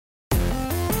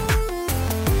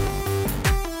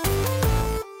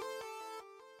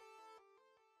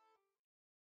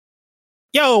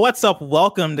Yo, what's up?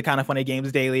 Welcome to Kind of Funny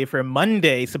Games Daily for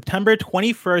Monday, September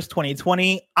 21st,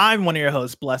 2020. I'm one of your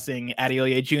hosts, Blessing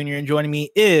Adeoye Jr., and joining me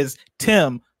is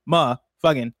Tim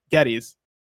fucking Geddes.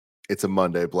 It's a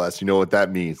Monday, Bless. You know what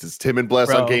that means. It's Tim and Bless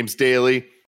on Games Daily,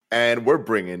 and we're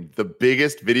bringing the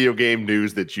biggest video game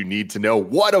news that you need to know.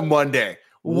 What a Monday.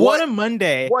 What a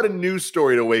Monday. What a news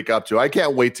story to wake up to. I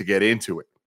can't wait to get into it.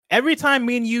 Every time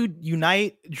me and you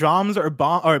unite, bombs are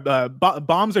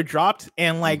dropped,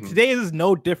 and today is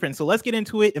no different. So let's get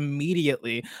into it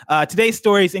immediately. Today's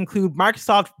stories include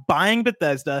Microsoft buying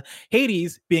Bethesda,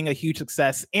 Hades being a huge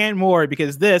success, and more,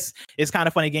 because this is Kind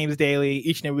of Funny Games Daily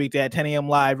each and every weekday at 10 a.m.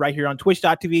 live right here on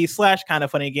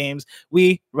twitch.tv/kindoffunnygames.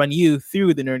 We run you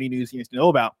through the nerdy news you need to know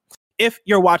about. If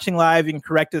you're watching live, you can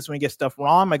correct us when we get stuff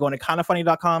wrong by going to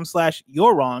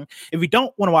kindoffunny.com/you're wrong. If you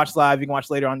don't want to watch live, you can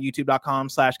watch later on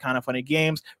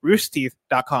youtube.com/kindoffunnygames,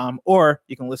 roosterteeth.com, or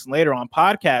you can listen later on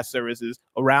podcast services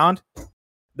around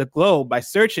the globe by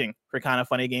searching for Kind of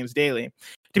Funny Games Daily.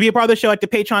 To be a part of the show, at the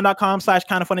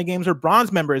patreon.com/kindoffunnygames, or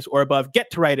bronze members or above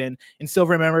get to write in, and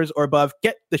silver members or above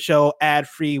get the show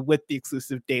ad-free with the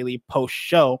exclusive daily post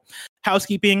show.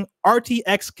 Housekeeping,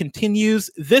 RTX continues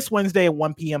this Wednesday at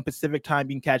 1 p.m. Pacific time.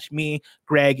 You can catch me,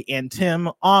 Greg, and Tim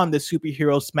on the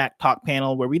Superhero Smack Talk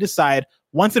panel, where we decide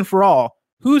once and for all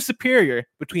who's superior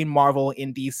between Marvel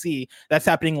and DC. That's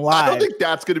happening live. I don't think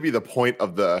that's going to be the point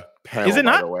of the panel. Is it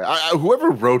not? By the way, whoever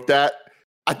wrote that,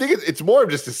 I think it's more of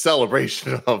just a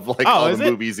celebration of all the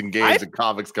movies and games and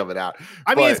comics coming out.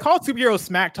 I mean, it's called Superhero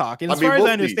Smack Talk, and as far as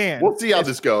I understand, we'll see how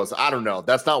this goes. I don't know.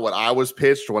 That's not what I was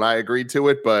pitched when I agreed to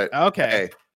it, but okay, hey,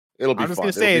 it'll be fun. I'm just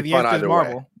gonna say the answer is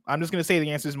Marvel. I'm just gonna say the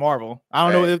answer is Marvel.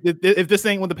 I don't know if this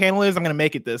ain't what the panel is. I'm gonna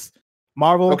make it this.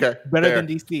 Marvel, better than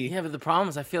DC. Yeah, but the problem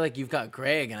is I feel like you've got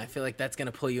Greg, and I feel like that's going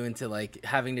to pull you into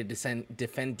having to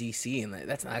defend DC, and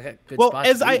that's not a good spot. Well,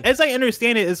 as I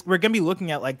understand it, we're going to be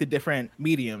looking at the different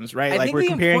mediums, right? We're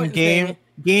comparing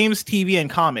games, TV, and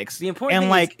comics. The important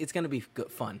thing is it's going to be good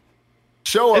fun.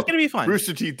 Show up. It's going to be fun.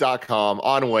 Roosterteeth.com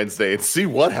on Wednesday and see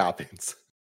what happens.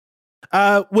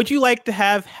 Would you like to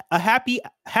have a happy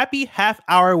half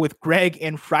hour with Greg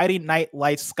and Friday Night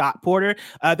Lights Scott Porter?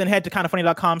 Then head to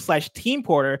kindoffunny.com/Team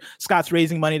Porter. Scott's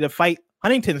raising money to fight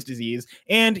Huntington's disease,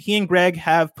 and he and Greg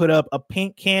have put up a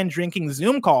paint can drinking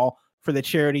Zoom call for the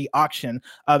charity auction.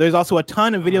 There's also a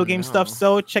ton of video game stuff,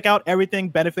 so check out everything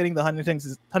benefiting the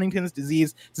Huntington's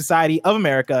Disease Society of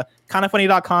America.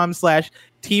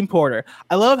 kindoffunny.com/Team Porter.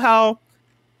 I love how,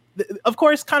 of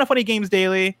course, Kind of Funny Games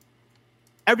Daily,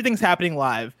 everything's happening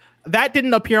live. That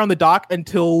didn't appear on the doc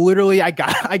until literally I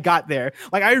got there.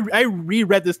 I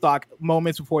reread this doc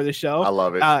moments before the show. I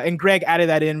love it. And Greg added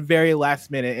that in very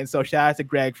last minute. And so shout out to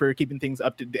Greg for keeping things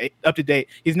up to date.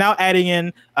 He's now adding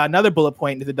in another bullet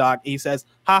point into the doc. He says,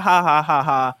 ha ha ha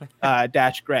ha ha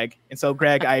dash Greg. And so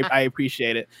Greg, I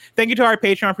appreciate it. Thank you to our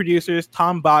Patreon producers,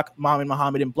 Tom Bach, Mohammed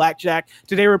Mohammed, and Blackjack.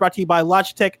 Today we're brought to you by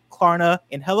Logitech, Klarna,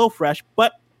 and HelloFresh,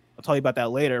 but I'll tell you about that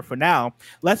later. For now,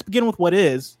 let's begin with what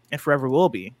is and forever will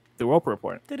be the Roper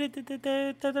Report.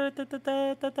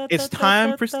 It's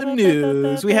time for some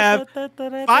news. We have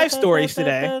 5 stories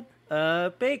today.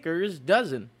 Baker's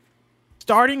dozen.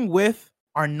 Starting with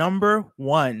our number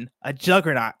 1, a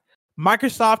juggernaut.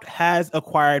 Microsoft has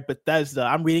acquired Bethesda.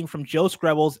 I'm reading from Joe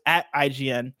Screbbles at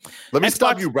IGN. Let me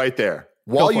stop you right there.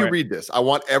 While you read this, I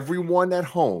want everyone at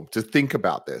home to think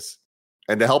about this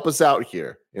and to help us out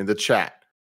here in the chat.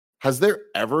 Has there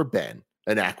ever been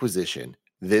an acquisition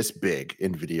this big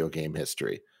in video game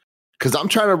history? Because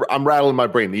I'm rattling my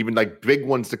brain, even big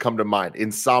ones to come to mind.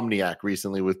 Insomniac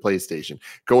recently with PlayStation.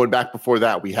 Going back before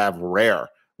that, we have Rare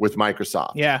with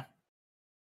Microsoft. Yeah.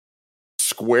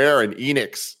 Square and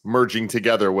Enix merging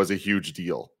together was a huge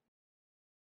deal.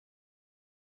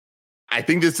 I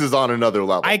think this is on another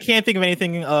level. I can't think of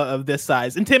anything of this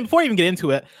size. And Tim, before I even get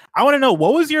into it, I want to know,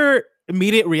 what was your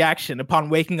immediate reaction upon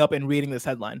waking up and reading this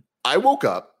headline? I woke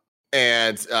up,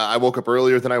 and I woke up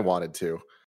earlier than I wanted to,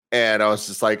 and I was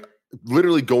just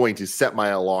literally going to set my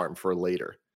alarm for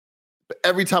later. But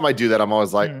every time I do that, I'm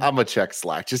always I'm gonna check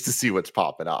Slack just to see what's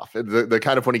popping off. The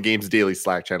Kind of Funny Games Daily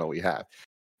Slack channel we have.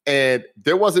 And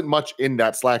there wasn't much in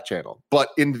that Slack channel, but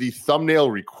in the thumbnail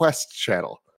request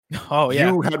channel,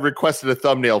 you had requested a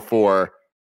thumbnail for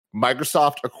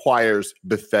Microsoft acquires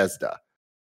Bethesda.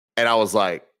 And I was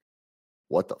like,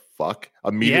 what the fuck?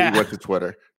 Immediately went to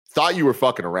Twitter. Thought you were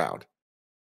fucking around.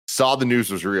 Saw the news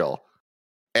was real.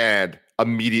 And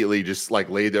immediately just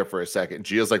laid there for a second.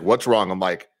 Gia's like, what's wrong? I'm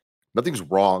like, nothing's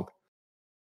wrong.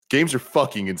 Games are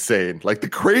fucking insane. The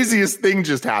craziest thing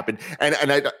just happened. And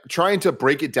I trying to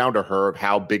break it down to her of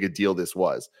how big a deal this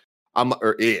was. I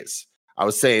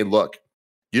was saying, look,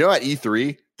 You know, at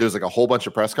E3, there's like a whole bunch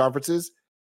of press conferences.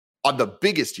 On the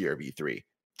biggest year of E3,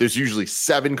 there's usually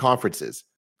 7 conferences.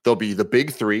 There'll be the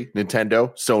big 3,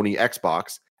 Nintendo, Sony,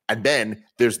 Xbox, and then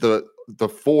there's the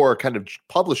 4 kind of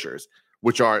publishers,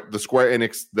 which are the Square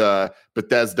Enix, the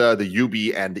Bethesda, the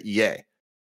UB, and the EA.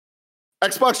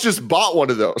 Xbox just bought one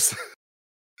of those.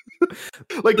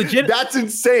 Like, that's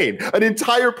insane. An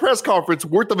entire press conference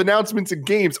worth of announcements and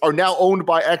games are now owned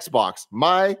by Xbox.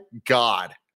 My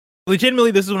God.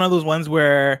 Legitimately, this is one of those ones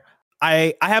where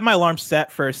I have my alarm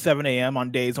set for 7 a.m.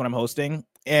 on days when I'm hosting.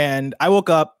 And I woke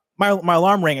up, my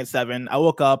alarm rang at 7. I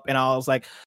woke up and I was like,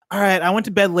 all right, I went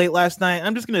to bed late last night.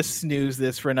 I'm just going to snooze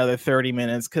this for another 30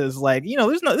 minutes. Cause like,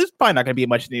 there's probably not going to be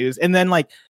much news. And then like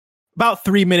about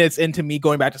 3 minutes into me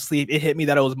going back to sleep, it hit me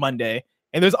that it was Monday.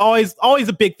 And there's always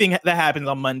a big thing that happens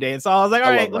on Monday. And so I was like,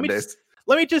 all right, let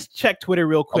me just check Twitter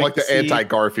real quick. I'm like the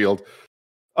anti-Garfield.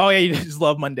 Oh yeah, you just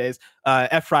love Mondays.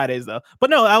 F Fridays though. But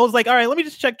no, I was like, all right, let me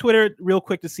just check Twitter real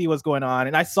quick to see what's going on.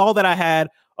 And I saw that I had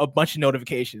a bunch of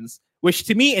notifications, which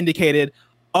to me indicated,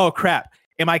 oh crap,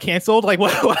 am I canceled? Like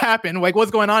what happened? Like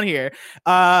what's going on here?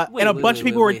 And a bunch of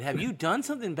people were. Have you done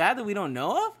something bad that we don't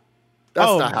know of?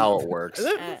 That's not how it works.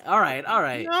 All right.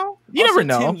 No, you never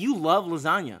know. Tim, you love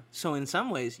lasagna, so in some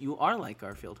ways you are like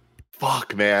Garfield.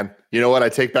 Fuck, man. You know what? I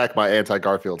take back my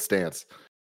anti-Garfield stance.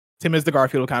 Tim is the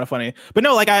Garfield, kind of funny. But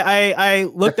no, like I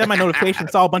looked at my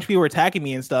notifications, saw a bunch of people were attacking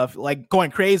me and stuff, like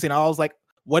going crazy, and I was like,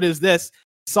 what is this?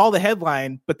 Saw the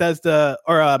headline, Bethesda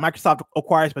or Microsoft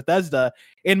acquires Bethesda.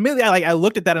 And immediately I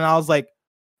looked at that and I was like,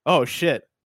 oh shit.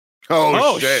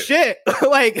 Oh shit.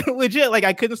 Like legit, like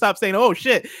I couldn't stop saying oh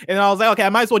shit. And I was like, okay, I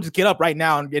might as well just get up right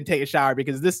now and take a shower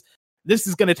because this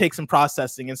is gonna take some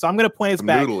processing. And so I'm gonna point this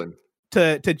back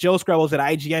to Joe Scrubbles at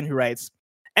IGN, who writes,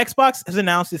 Xbox has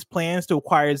announced its plans to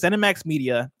acquire ZeniMax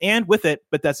Media and with it,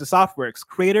 Bethesda Softworks,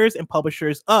 creators and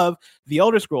publishers of The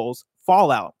Elder Scrolls,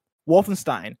 Fallout,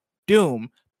 Wolfenstein, Doom,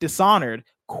 Dishonored,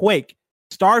 Quake,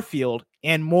 Starfield,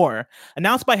 and more.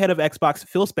 Announced by head of Xbox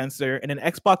Phil Spencer in an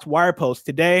Xbox Wire post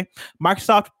today,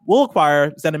 Microsoft will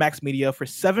acquire ZeniMax Media for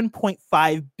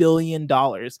 $7.5 billion,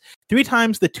 3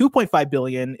 times the $2.5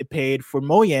 billion it paid for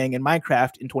Mojang and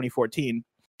Minecraft in 2014.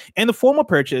 And the formal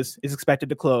purchase is expected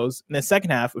to close in the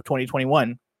second half of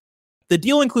 2021. The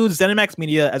deal includes ZeniMax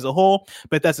Media as a whole,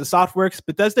 Bethesda Softworks,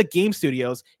 Bethesda Game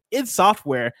Studios, id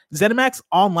Software, ZeniMax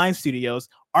Online Studios,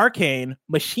 Arcane,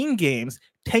 Machine Games,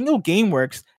 Tango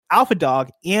Gameworks, AlphaDog,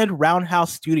 and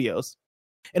Roundhouse Studios.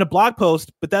 In a blog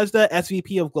post, Bethesda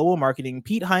SVP of Global Marketing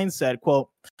Pete Hines said, quote,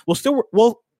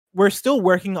 we're still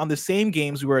working on the same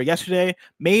games we were yesterday,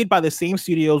 made by the same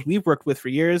studios we've worked with for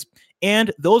years,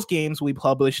 and those games will be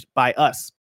published by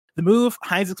us. The move,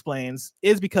 Hines explains,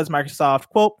 is because Microsoft,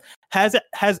 quote, has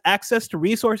access to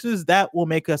resources that will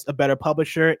make us a better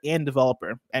publisher and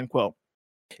developer, end quote.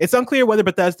 It's unclear whether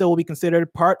Bethesda will be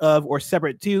considered part of or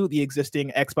separate to the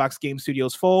existing Xbox Game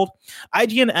Studios fold.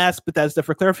 IGN asked Bethesda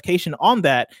for clarification on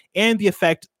that and the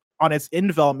effect on its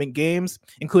in-development games,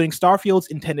 including Starfield's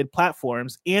intended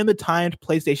platforms and the timed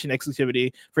PlayStation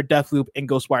exclusivity for Deathloop and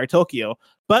Ghostwire Tokyo,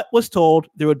 but was told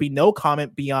there would be no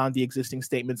comment beyond the existing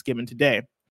statements given today.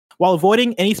 While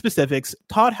avoiding any specifics,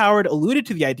 Todd Howard alluded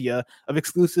to the idea of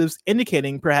exclusives,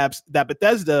 indicating perhaps that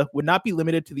Bethesda would not be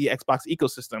limited to the Xbox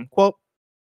ecosystem. Quote,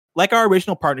 like our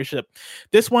original partnership,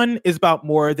 this one is about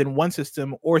more than one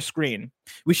system or screen.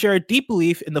 We share a deep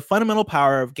belief in the fundamental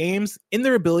power of games, in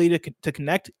their ability to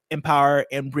connect, empower,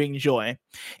 and bring joy,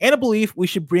 and a belief we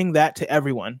should bring that to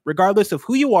everyone, regardless of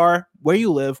who you are, where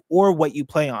you live, or what you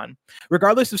play on,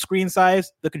 regardless of screen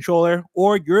size, the controller,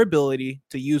 or your ability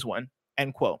to use one,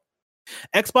 end quote.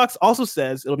 Xbox also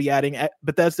says it'll be adding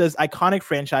Bethesda's iconic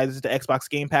franchises to Xbox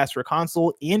Game Pass for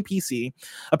console and PC.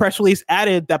 A press release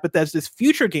added that Bethesda's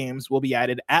future games will be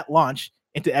added at launch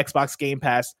into Xbox Game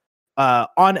Pass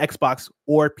on Xbox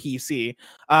or PC.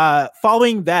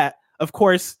 Following that, of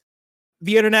course,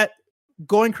 the internet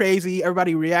going crazy,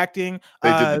 everybody reacting.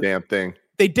 They did the damn thing.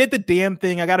 They did the damn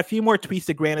thing. I got a few more tweets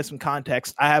to grant us some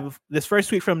context. I have this first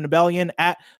tweet from Nibelian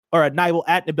at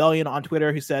Nibel on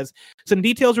Twitter, who says some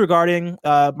details regarding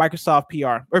Microsoft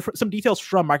PR, or some details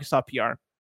from Microsoft PR.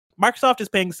 Microsoft is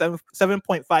paying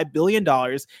 $7.5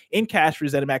 billion in cash for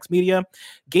ZeniMax Media.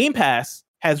 Game Pass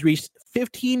has reached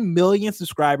 15 million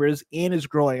subscribers and is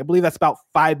growing. I believe that's about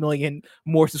 5 million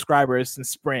more subscribers since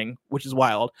spring, which is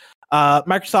wild.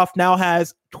 Microsoft now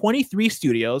has 23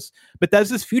 studios.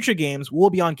 Bethesda's future games will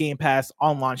be on Game Pass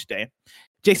on launch day.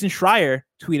 Jason Schreier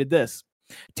tweeted this.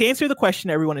 To answer the question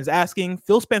everyone is asking,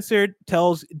 Phil Spencer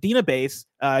tells Dina Bass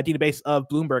of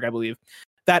Bloomberg, I believe,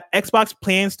 that Xbox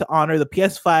plans to honor the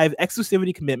PS5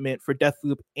 exclusivity commitment for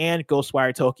Deathloop and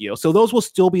Ghostwire Tokyo. So those will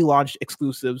still be launched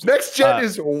exclusives. Next gen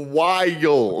is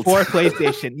wild for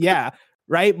PlayStation. Yeah,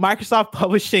 right. Microsoft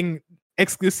publishing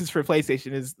exclusives for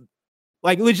PlayStation is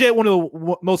like legit one of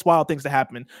the most wild things to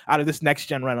happen out of this next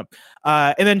gen run-up.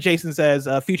 And then Jason says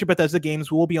future Bethesda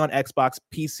games will be on Xbox,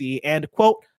 PC, and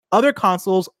quote other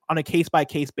consoles on a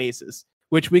case-by-case basis,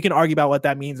 which we can argue about what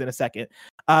that means in a second.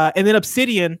 And then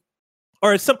Obsidian,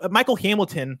 or Michael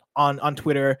Hamilton on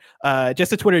Twitter,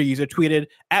 just a Twitter user, tweeted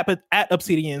at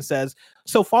Obsidian, says,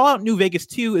 so Fallout New Vegas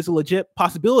 2 is a legit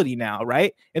possibility now,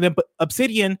 right? And then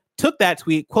Obsidian took that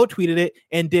tweet, quote tweeted it,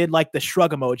 and did like the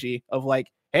shrug emoji of like,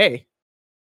 hey,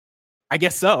 I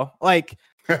guess so. Like,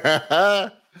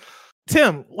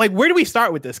 Tim, like, where do we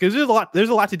start with this? Because there's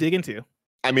a lot to dig into.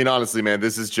 I mean, honestly, man,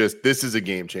 this is a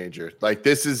game changer. Like,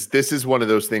 this is one of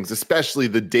those things, especially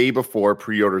the day before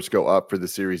pre-orders go up for the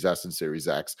Series S and Series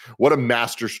X. What a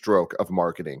master stroke of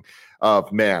marketing.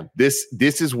 Man, this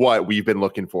is what we've been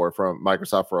looking for from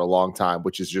Microsoft for a long time,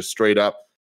 which is just straight up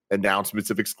announcements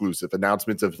of exclusive,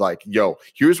 announcements of like, yo,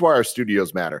 here's why our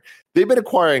studios matter. They've been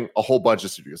acquiring a whole bunch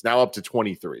of studios, now up to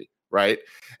 23. Right.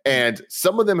 And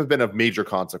some of them have been of major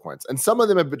consequence, and some of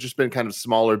them have just been kind of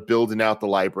smaller, building out the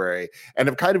library, and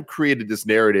have kind of created this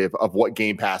narrative of what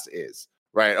Game Pass is,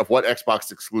 right? Of what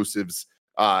Xbox exclusives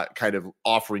kind of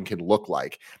offering can look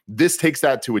like. This takes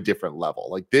that to a different level.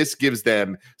 Like, this gives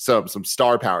them some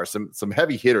star power, some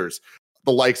heavy hitters,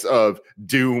 the likes of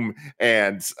Doom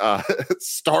and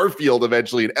Starfield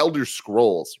eventually, and Elder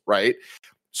Scrolls, right?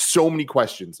 So many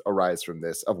questions arise from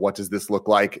this of what does this look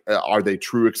like? Are they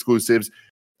true exclusives,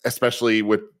 especially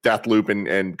with Deathloop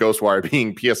and Ghostwire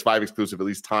being PS5 exclusive, at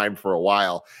least time for a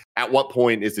while? At what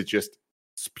point is it just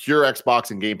pure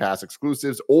Xbox and Game Pass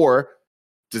exclusives, or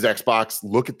does Xbox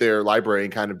look at their library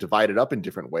and kind of divide it up in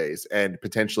different ways and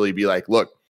potentially be like,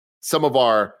 look, some of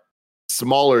our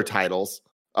smaller titles,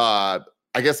 I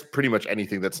guess pretty much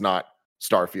anything that's not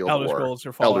Starfield Elder Scrolls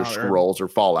or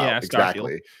Fallout. Yeah,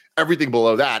 exactly. Everything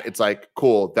below that, it's like,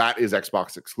 cool, that is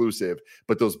Xbox exclusive.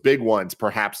 But those big ones,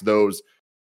 perhaps those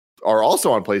are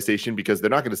also on PlayStation because they're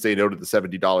not going to say no to the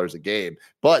 $70 a game.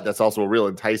 But that's also a real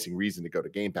enticing reason to go to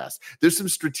Game Pass. There's some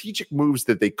strategic moves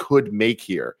that they could make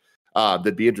here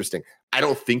that'd be interesting. I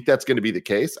don't think that's going to be the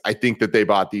case. I think that they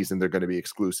bought these and they're going to be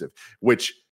exclusive,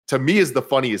 which to me is the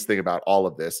funniest thing about all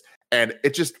of this. And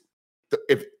it just,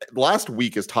 if last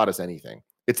week has taught us anything,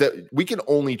 it's that we can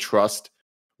only trust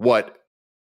what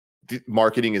the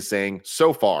marketing is saying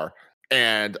so far,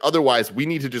 and otherwise we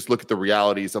need to just look at the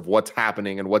realities of what's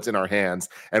happening and what's in our hands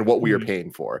and what we are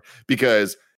paying for,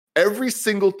 because every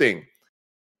single thing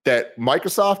that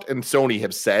Microsoft and Sony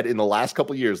have said in the last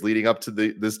couple of years leading up to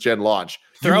this gen launch,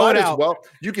 you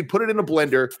can put it in a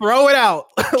blender, throw it out,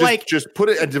 just put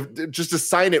it and just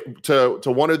assign it to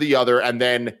one or the other, and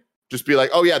then just be like,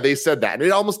 oh yeah, they said that. And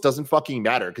it almost doesn't fucking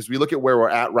matter, because we look at where we're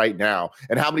at right now.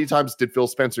 And how many times did Phil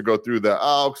Spencer go through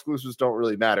exclusives don't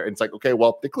really matter? And it's like, okay,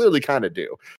 well, they clearly kind of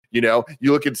do. You know,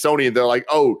 you look at Sony and they're like,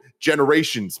 oh,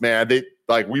 generations, man. They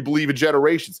like, we believe in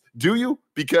generations. Do you?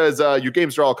 Because your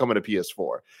games are all coming to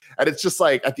PS4. And it's just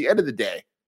like, at the end of the day,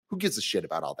 who gives a shit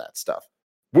about all that stuff?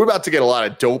 We're about to get a lot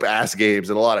of dope ass games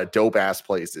and a lot of dope ass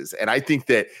places. And I think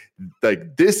that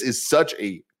like this is such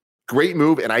a great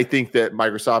move, and I think that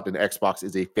Microsoft and Xbox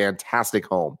is a fantastic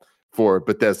home for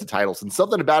Bethesda titles. And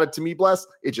something about it, to me, Bless,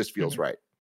 it just feels right.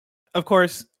 Of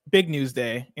course, big news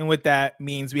day, and what that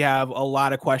means, we have a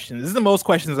lot of questions. This is the most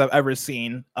questions I've ever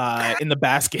seen in the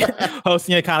basket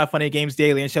hosting a Kind of Funny Games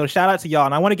Daily. And so shout out to y'all,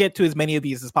 and I want to get to as many of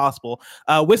these as possible.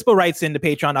 Whisper writes into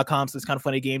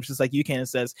patreon.com/kindoffunnygames, just like you can, and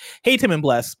says, hey, Tim and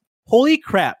Bless, holy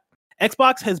crap,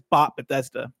 Xbox has bought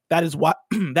Bethesda. That is what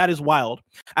that is wild.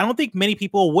 I don't think many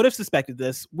people would have suspected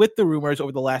this with the rumors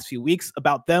over the last few weeks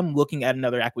about them looking at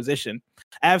another acquisition.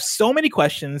 I have so many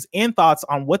questions and thoughts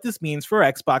on what this means for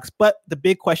Xbox, but the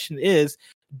big question is,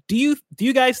 do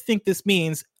you guys think this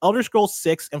means Elder Scrolls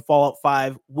 6 and Fallout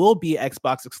 5 will be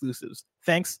Xbox exclusives?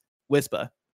 Thanks, Whisper.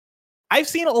 I've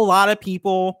seen a lot of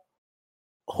people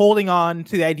holding on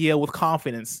to the idea with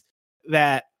confidence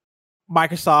that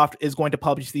Microsoft is going to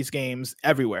publish these games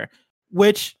everywhere,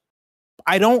 which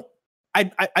I don't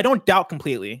doubt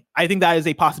completely. I think that is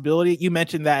a possibility. You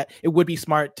mentioned that it would be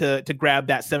smart to grab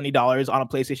that $70 on a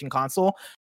PlayStation console.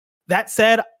 That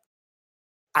said,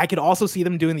 I could also see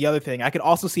them doing the other thing. I could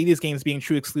also see these games being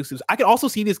true exclusives. I could also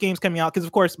see these games coming out because,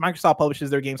 of course, Microsoft publishes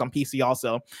their games on PC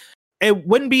also. It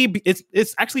wouldn't be,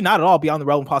 it's actually not at all beyond the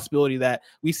realm of possibility that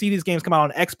we see these games come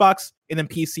out on Xbox and then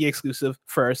PC exclusive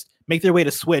first, make their way to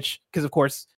Switch, because of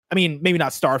course I mean, maybe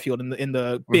not Starfield in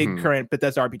the big current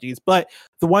Bethesda RPGs, but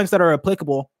the ones that are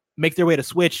applicable make their way to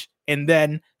Switch, and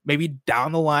then maybe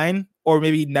down the line, or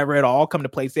maybe never at all, come to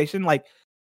PlayStation. Like,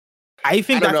 I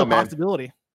think that's a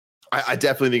possibility. I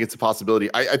definitely think it's a possibility.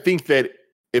 I think that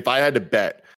if I had to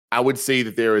bet, I would say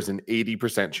that there is an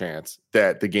 80% chance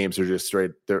that the games are just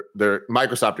they're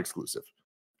Microsoft exclusive,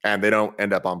 and they don't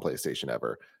end up on PlayStation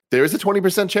ever. There is a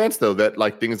 20% chance, though, that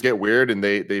like things get weird and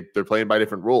they're playing by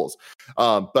different rules.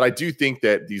 But I do think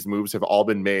that these moves have all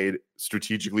been made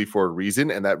strategically for a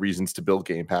reason, and that reason's to build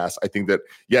Game Pass. I think that,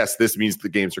 yes, this means the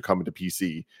games are coming to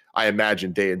PC. I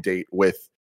imagine day and date with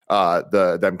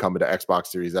them coming to Xbox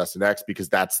Series S and X, because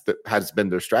has been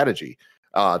their strategy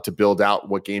to build out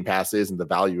what Game Pass is and the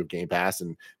value of Game Pass,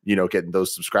 and getting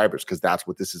those subscribers, because that's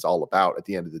what this is all about at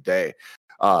the end of the day.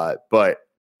 But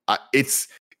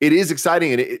it is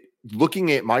exciting. And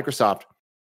looking at Microsoft,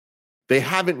 they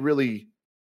haven't really,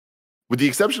 with the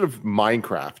exception of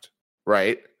Minecraft,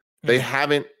 right? They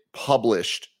haven't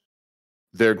published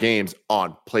their games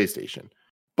on PlayStation.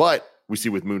 But we see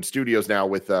with Moon Studios now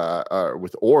with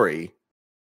Ori,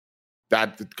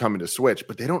 that coming to Switch,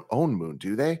 but they don't own Moon,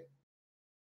 do they?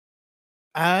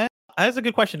 That's a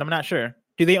good question. I'm not sure.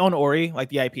 Do they own Ori, like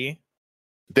the IP?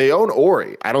 They own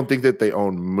Ori. I don't think that they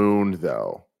own Moon,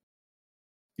 though.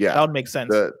 Yeah, that would make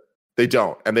sense. They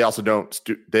don't, and they also don't.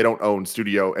 They don't own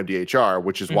Studio MDHR,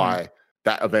 which is why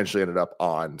that eventually ended up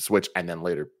on Switch and then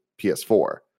later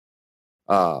PS4.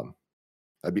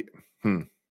 That'd be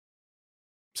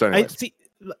So, anyways. I see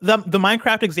the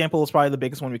Minecraft example is probably the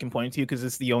biggest one we can point to, because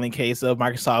it's the only case of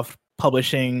Microsoft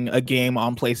publishing a game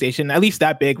on PlayStation, at least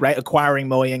that big, right? Acquiring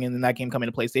Mojang and then that game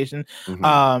coming to PlayStation.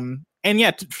 And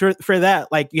yeah, for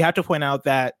that, like, you have to point out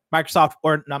that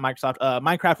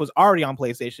Minecraft was already on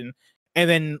PlayStation. And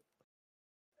then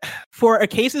for a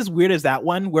case as weird as that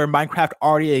one, where Minecraft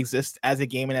already exists as a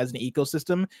game and as an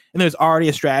ecosystem, and there's already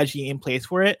a strategy in place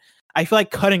for it, I feel like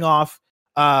cutting off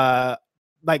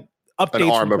like updates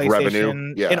an arm from of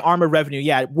revenue. An arm of revenue.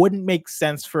 Yeah, it wouldn't make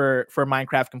sense for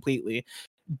Minecraft completely.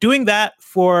 Doing that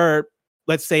for,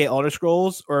 let's say, Elder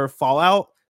Scrolls or Fallout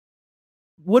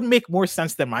would make more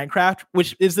sense than Minecraft,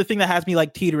 which is the thing that has me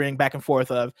like teetering back and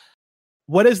forth of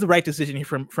what is the right decision here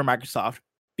for Microsoft.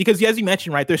 Because as you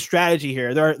mentioned, right, there's strategy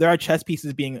here. There are chess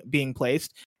pieces being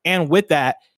placed, and with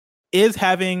that is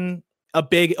having a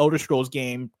big Elder Scrolls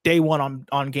game day one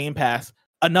on Game Pass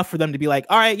enough for them to be like,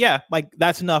 all right, yeah, like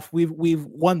that's enough. We've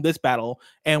won this battle,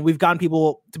 and we've gotten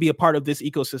people to be a part of this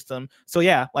ecosystem. So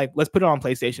yeah, like let's put it on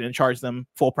PlayStation and charge them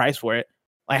full price for it.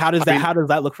 Like how does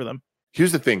that look for them?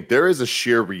 Here's the thing. There is a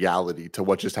sheer reality to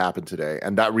what just happened today.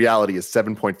 And that reality is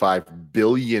 $7.5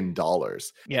 billion.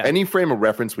 Yeah. Any frame of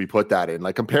reference we put that in,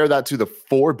 like compare that to the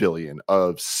 $4 billion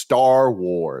of Star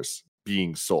Wars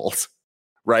being sold,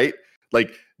 right?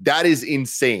 Like that is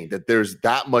insane that there's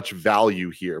that much value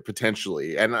here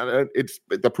potentially. And it's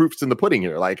the proof's in the pudding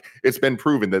here. Like it's been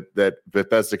proven that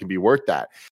Bethesda can be worth that.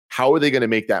 How are they going to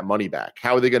make that money back?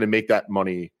 How are they going to make that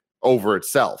money over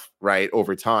itself, right,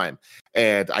 over time?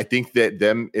 And I think that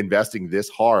them investing this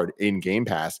hard in Game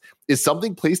Pass is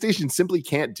something PlayStation simply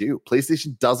can't do.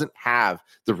 PlayStation doesn't have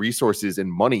the resources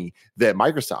and money that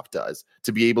Microsoft does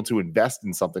to be able to invest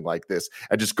in something like this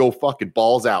and just go fucking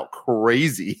balls out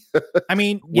crazy. I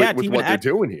mean, with what they're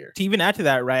doing here. To even add to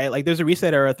that, right, like there's a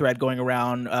Reset Era thread going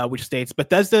around which states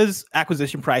Bethesda's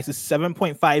acquisition price is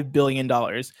 $7.5 billion.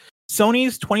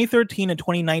 Sony's 2013 and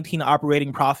 2019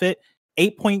 operating profit,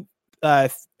 $8.8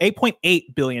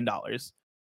 billion.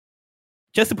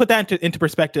 Just to put that into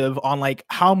perspective on like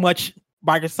how much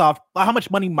money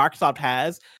Microsoft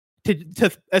has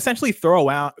to essentially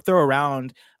throw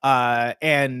around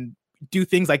and do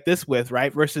things like this with,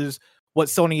 right? Versus what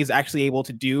Sony is actually able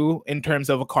to do in terms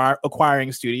of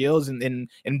acquiring studios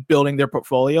and building their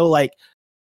portfolio. Like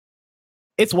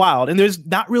it's wild, and there's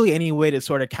not really any way to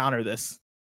sort of counter this.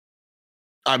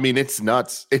 I mean, it's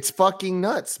nuts. It's fucking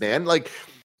nuts, man. Like,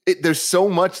 there's so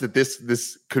much that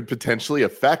this could potentially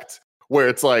affect, where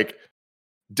it's like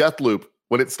Deathloop,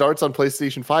 when it starts on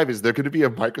PlayStation 5, is there going to be a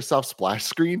Microsoft splash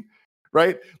screen,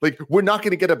 right? Like, we're not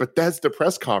going to get a Bethesda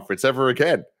press conference ever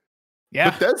again. Yeah.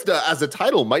 Bethesda as a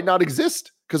title might not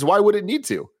exist, because why would it need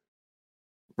to?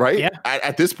 Right? Yeah.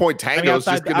 At this point, Tango's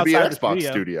just going to be an Xbox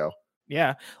studio.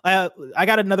 Yeah. I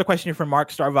got another question here from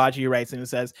Mark Starvagi, writes and it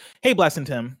says, hey, Bless and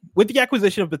Tim, with the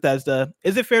acquisition of Bethesda,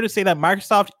 is it fair to say that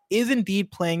Microsoft is indeed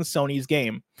playing Sony's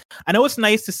game? I know it's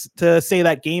nice to say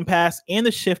that Game Pass and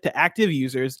the shift to active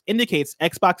users indicates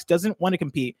Xbox doesn't want to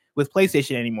compete with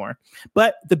PlayStation anymore,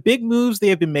 but the big moves they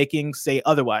have been making say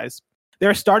otherwise.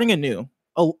 They're starting anew.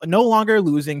 no longer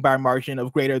losing by a margin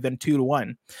of greater than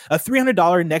 2-1. A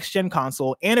 $300 next-gen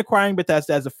console and acquiring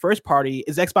Bethesda as a first party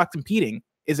is Xbox competing,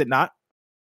 is it not?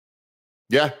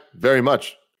 Yeah, very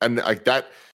much. And like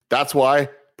that's why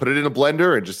put it in a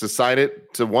blender and just assign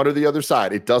it to one or the other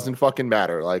side. It doesn't fucking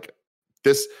matter. Like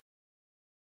this,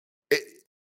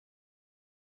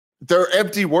 they're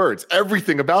empty words.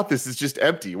 Everything about this is just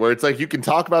empty, where it's like you can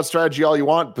talk about strategy all you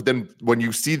want, but then when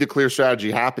you see the clear strategy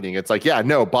happening, it's like, yeah,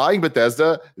 no, buying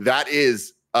Bethesda, that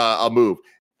is a move.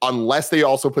 Unless they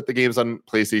also put the games on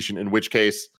PlayStation, in which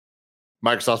case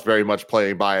Microsoft's very much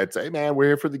playing by it. Say, man, we're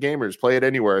here for the gamers. Play it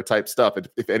anywhere type stuff.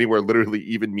 If anywhere literally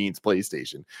even means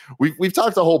PlayStation. We've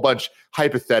talked a whole bunch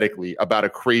hypothetically about a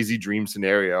crazy dream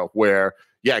scenario where,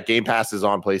 yeah, Game Pass is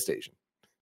on PlayStation.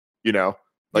 You know?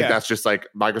 Like, that's just like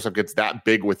Microsoft gets that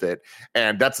big with it.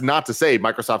 And that's not to say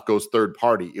Microsoft goes third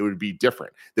party. It would be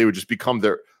different. They would just become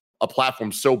a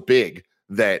platform so big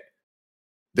that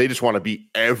they just want to be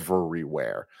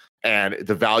everywhere. And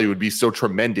the value would be so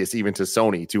tremendous even to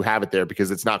Sony to have it there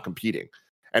because it's not competing.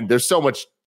 And there's so much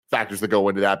factors that go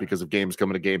into that because of games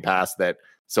coming to Game Pass that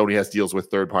Sony has deals with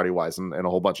third party wise and a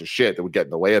whole bunch of shit that would get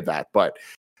in the way of that. But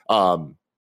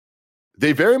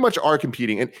they very much are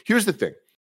competing. And here's the thing.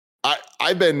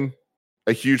 I've been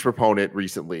a huge proponent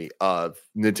recently of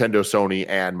Nintendo, Sony,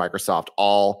 and Microsoft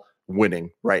all winning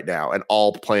right now and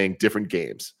all playing different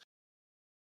games.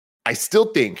 I still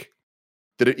think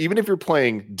that even if you're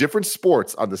playing different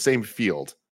sports on the same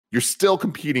field, you're still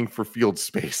competing for field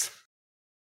space.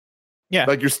 Yeah.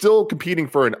 Like you're still competing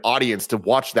for an audience to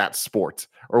watch that sport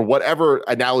or whatever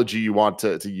analogy you want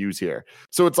to use here.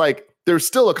 So it's like, there's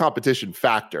still a competition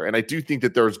factor. And I do think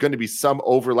that there's going to be some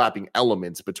overlapping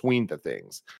elements between the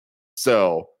things.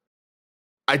 So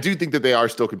I do think that they are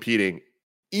still competing,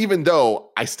 even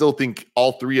though I still think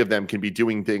all three of them can be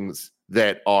doing things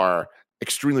that are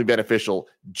extremely beneficial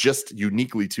just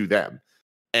uniquely to them.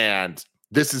 And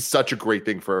this is such a great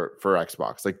thing for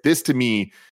Xbox. Like this to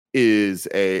me is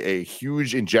a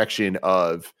huge injection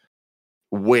of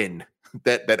win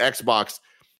that Xbox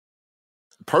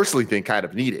personally think kind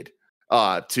of needed.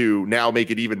 To now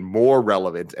make it even more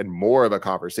relevant and more of a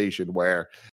conversation where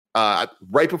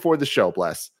right before the show,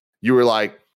 Bless, you were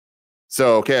like,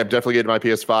 so, okay, I'm definitely getting my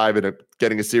PS5 and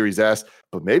getting a Series S,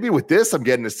 but maybe with this, I'm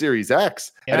getting a Series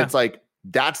X. Yeah. And it's like,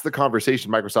 that's the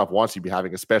conversation Microsoft wants you to be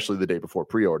having, especially the day before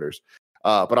pre-orders.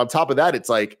 But on top of that, it's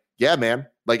like, yeah, man,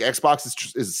 like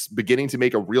Xbox is beginning to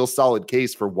make a real solid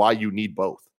case for why you need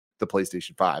both the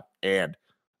PlayStation 5 and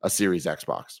a Series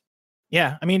Xbox.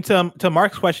 Yeah, I mean, to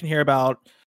Mark's question here about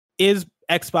is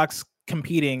Xbox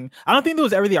competing, I don't think there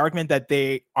was ever the argument that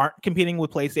they aren't competing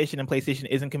with PlayStation and PlayStation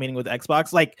isn't competing with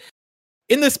Xbox. Like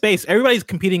in this space, everybody's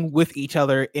competing with each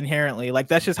other inherently. Like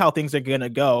that's just how things are gonna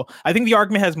go. I think the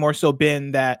argument has more so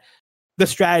been that the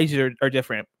strategies are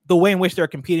different. The way in which they're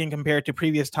competing compared to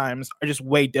previous times are just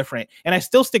way different. And I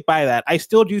still stick by that. I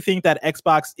still do think that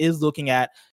Xbox is looking at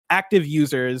active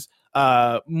users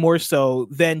more so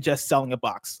than just selling a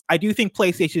box. I do think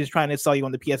PlayStation is trying to sell you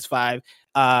on the PS5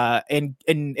 and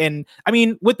I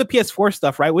mean with the PS4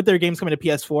 stuff, right? With their games coming to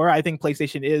PS4, I think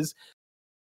PlayStation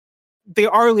they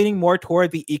are leaning more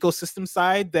toward the ecosystem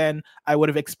side than I would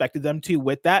have expected them to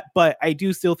with that. But I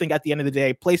do still think at the end of the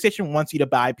day, PlayStation wants you to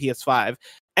buy PS5.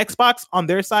 Xbox on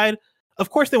their side, of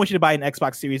course they want you to buy an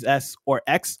Xbox Series S or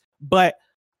X, but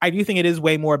I do think it is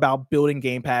way more about building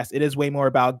Game Pass. It is way more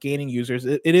about gaining users.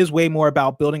 It is way more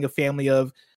about building a family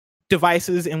of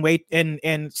devices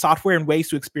and software and ways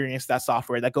to experience that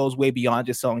software that goes way beyond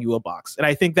just selling you a box. And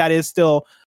I think those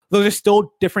are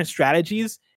still different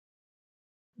strategies.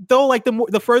 Though, like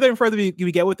the further and further we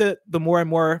get with it, the more and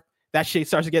more that shit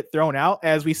starts to get thrown out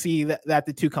as we see that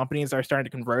the two companies are starting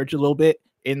to converge a little bit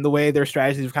in the way their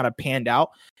strategies have kind of panned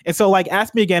out. And so like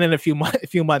ask me again in a few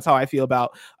months how I feel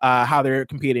about how they're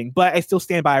competing. But I still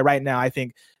stand by right now. I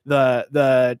think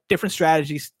the different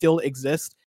strategies still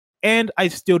exist. And I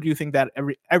still do think that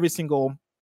every single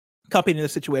company in the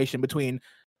situation between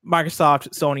Microsoft,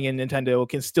 Sony, and Nintendo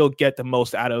can still get the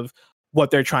most out of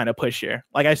what they're trying to push here.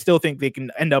 Like I still think they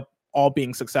can end up all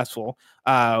being successful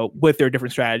with their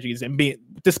different strategies and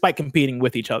despite competing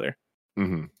with each other.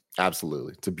 Mm-hmm.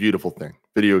 Absolutely. It's a beautiful thing.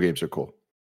 Video games are cool.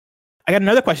 I got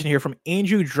another question here from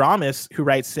Andrew Dramas, who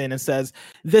writes in and says,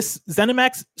 this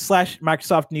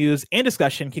ZeniMax/Microsoft news and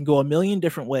discussion can go a million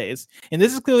different ways. And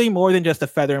this is clearly more than just a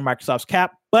feather in Microsoft's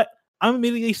cap, but I'm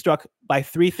immediately struck by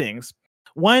three things.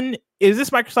 One, is this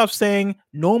Microsoft saying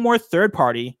no more third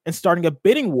party and starting a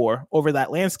bidding war over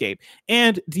that landscape?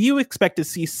 And do you expect to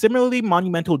see similarly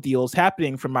monumental deals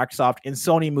happening from Microsoft and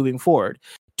Sony moving forward?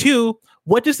 Two,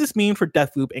 what does this mean for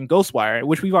Deathloop and Ghostwire,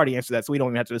 which we've already answered that, so we don't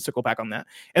even have to circle back on that.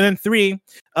 And then 3,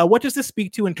 what does this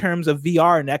speak to in terms of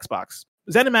VR and Xbox?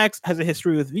 ZeniMax has a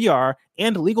history with VR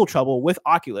and legal trouble with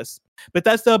Oculus.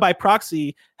 Bethesda, by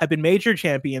proxy, have been major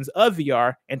champions of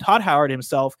VR, and Todd Howard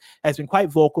himself has been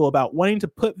quite vocal about wanting to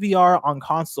put VR on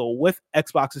console with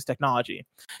Xbox's technology.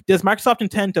 Does Microsoft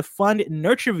intend to fund and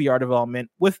nurture VR development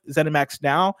with ZeniMax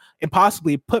now, and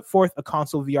possibly put forth a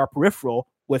console VR peripheral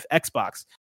with Xbox?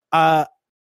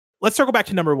 Let's circle back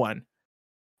to number 1.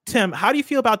 Tim, how do you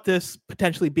feel about this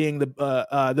potentially being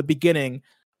the beginning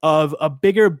of a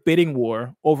bigger bidding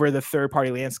war over the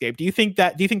third-party landscape? Do you think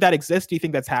that exists? Do you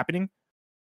think that's happening?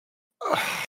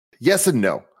 Yes and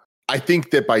no. I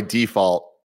think that by default,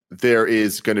 there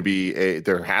has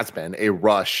been a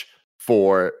rush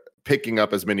for picking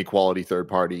up as many quality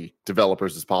third-party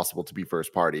developers as possible to be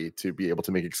first-party, to be able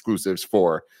to make exclusives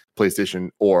for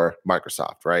PlayStation or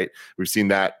Microsoft, right? We've seen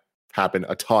that happen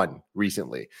a ton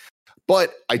recently.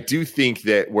 But I do think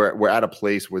that we're at a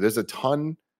place where there's a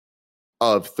ton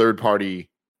of third-party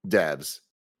devs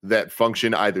that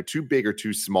function either too big or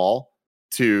too small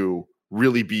to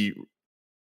really be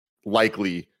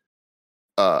likely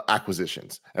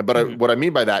acquisitions. But what I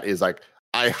mean by that is, like,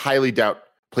 I highly doubt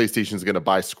PlayStation's going to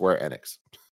buy Square Enix.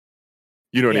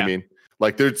 You know what I mean?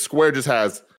 Like, Square just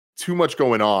has too much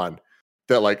going on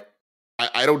that, like,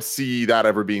 I don't see that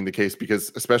ever being the case,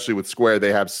 because especially with Square,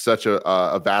 they have such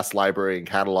a vast library and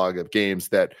catalog of games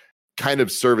that kind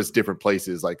of service different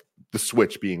places, like the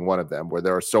Switch being one of them, where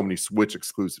there are so many Switch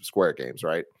exclusive Square games,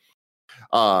 right?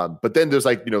 But then there's,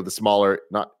 like, the smaller,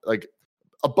 not like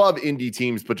above indie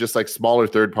teams, but just like smaller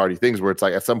third party things where it's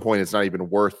like at some point it's not even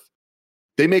worth.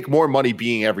 They make more money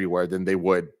being everywhere than they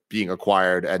would being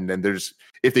acquired, and then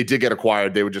if they did get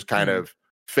acquired, they would just kind of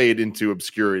fade into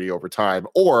obscurity over time.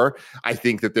 Or I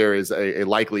think that there is a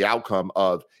likely outcome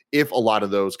of, if a lot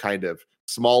of those kind of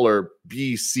smaller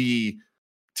BC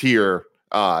tier,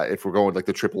 if we're going like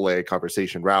the AAA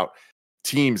conversation route,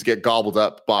 teams get gobbled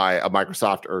up by a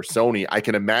Microsoft or Sony, I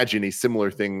can imagine a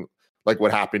similar thing like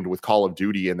what happened with Call of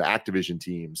Duty and the Activision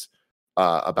teams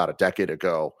about a decade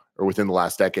ago, or within the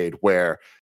last decade, where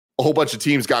a whole bunch of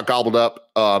teams got gobbled up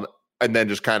and then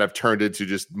just kind of turned into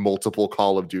just multiple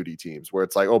Call of Duty teams, where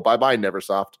it's like, oh, bye-bye,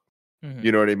 Neversoft.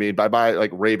 You know what I mean? Bye-bye,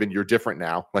 like, Raven, you're different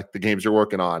now, like the games you're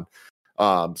working on.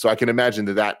 So I can imagine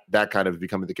that kind of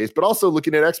becoming the case. But also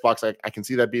looking at Xbox, I can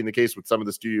see that being the case with some of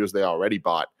the studios they already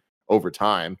bought over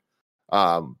time.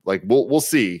 Like, we'll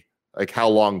see, like, how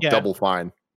long Double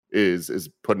Fine is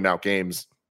putting out games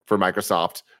for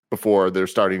Microsoft before they're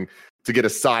starting to get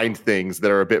assigned things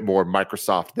that are a bit more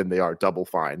Microsoft than they are Double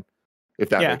Fine, if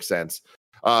that makes sense.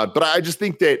 But I just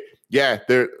think that,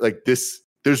 they're like this.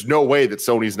 There's no way that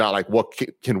Sony's not like, what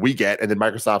can we get? And then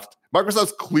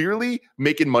Microsoft's clearly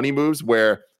making money moves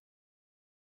where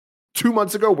 2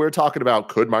 months ago we're talking about,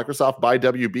 could Microsoft buy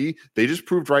WB? They just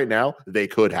proved right now they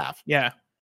could have. Yeah,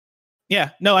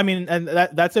 no, I mean, and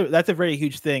that's a very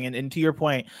huge thing. And to your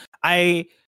point, I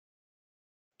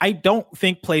don't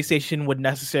think PlayStation would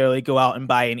necessarily go out and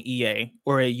buy an EA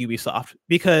or a Ubisoft,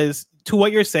 because to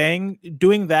what you're saying,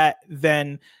 doing that,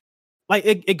 then like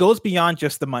it goes beyond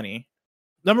just the money.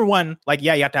 Number one, like, you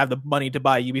have to have the money to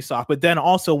buy Ubisoft, but then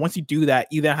also once you do that,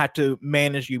 you then have to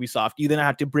manage Ubisoft. You then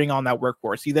have to bring on that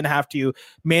workforce. You then have to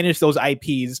manage those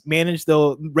IPs, manage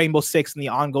the Rainbow Six and the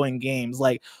ongoing games.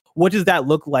 Like, what does that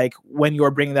look like when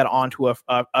you're bringing that onto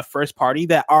a first party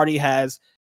that already has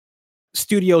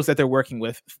studios that they're working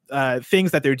with,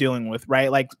 things that they're dealing with,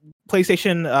 right? Like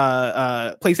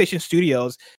PlayStation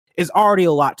Studios is already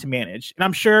a lot to manage, and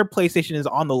I'm sure PlayStation is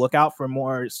on the lookout for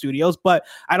more studios. But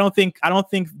I don't think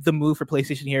the move for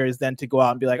PlayStation here is then to go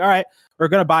out and be like, all right, we're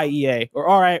gonna buy EA, or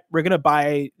all right, we're gonna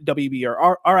buy WB, or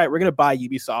all right, we're gonna buy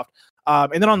Ubisoft.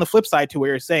 And then on the flip side to what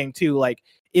you're saying too, like,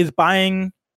 is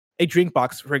buying a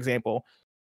Drinkbox, for example,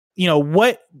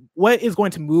 what is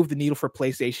going to move the needle for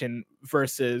PlayStation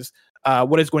versus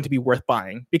what is going to be worth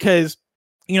buying? Because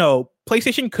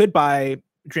PlayStation could buy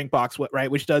Drinkbox, right,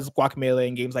 which does Guacamelee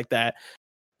and games like that,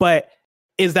 but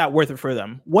is that worth it for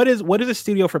them? What is a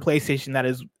studio for PlayStation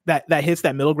that hits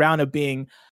that middle ground of being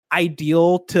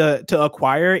ideal to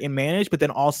acquire and manage, but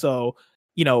then also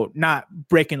not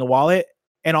breaking the wallet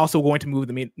and also going to move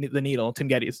the needle? Tim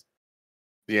Geddes.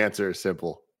 The answer is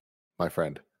simple, my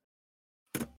friend.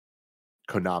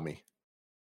 Konami.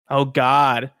 Oh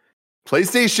God.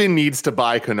 PlayStation needs to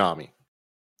buy Konami.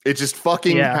 It just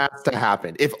fucking has to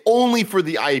happen, if only for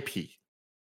the IP.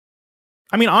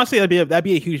 I mean, honestly, that'd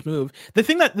be a huge move. The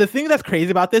thing that's crazy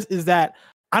about this is that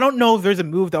I don't know if there's a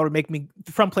move that would make me,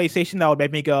 from PlayStation, that would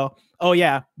make me go, oh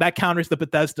yeah, that counters the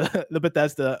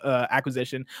Bethesda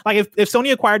acquisition. Like if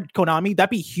Sony acquired Konami, that'd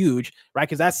be huge, right?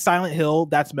 Because that's Silent Hill,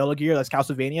 that's Metal Gear, that's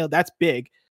Castlevania, that's big.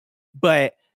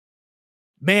 But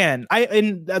man,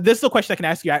 this is a question I can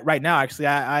ask you right now. Actually,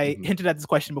 I hinted at this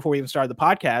question before we even started the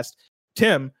podcast.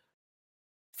 Tim,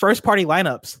 first party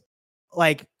lineups,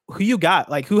 like who you got?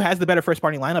 Like who has the better first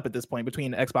party lineup at this point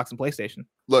between Xbox and PlayStation?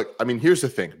 Look, I mean, here's the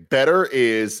thing. Better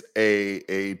is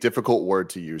a difficult word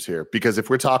to use here because if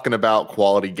we're talking about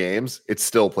quality games, it's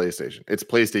still PlayStation. It's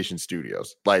PlayStation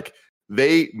Studios. Like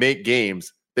they make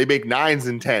games, they make 9s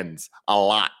and 10s a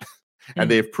lot.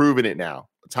 And they've proven it now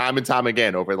time and time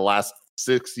again over the last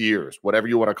 6 years, whatever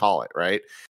you want to call it, right?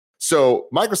 So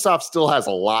Microsoft still has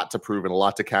a lot to prove and a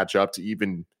lot to catch up to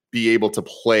even be able to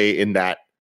play in that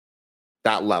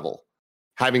level.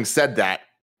 Having said that,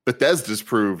 Bethesda's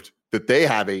proved that they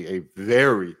have a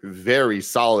very, very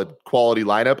solid quality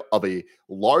lineup of a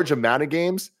large amount of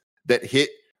games that hit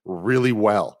really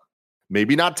well.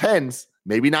 Maybe not 10s,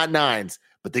 maybe not 9s,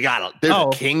 but they're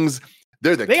the kings.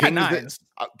 They're the kings.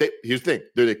 Here's the thing.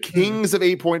 They're the kings of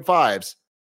 8.5s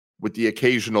with the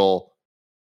occasional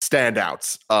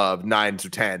standouts of 9s or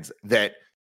 10s that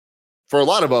for a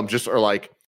lot of them just are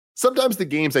like, sometimes the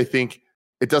games I think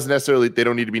it doesn't necessarily, they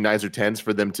don't need to be 9s or 10s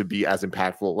for them to be as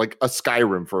impactful. Like a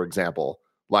Skyrim, for example,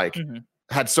 like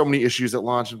had so many issues at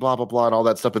launch and blah, blah, blah, and all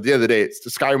that stuff. But at the end of the day,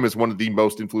 Skyrim is one of the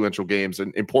most influential games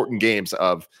and important games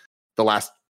of the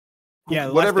last,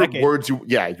 whatever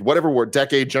word,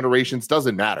 decade, generations,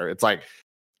 doesn't matter. It's like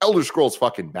Elder Scrolls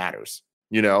fucking matters,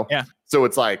 you know? Yeah. So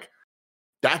it's like,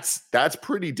 that's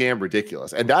pretty damn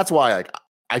ridiculous. And that's why like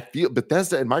I feel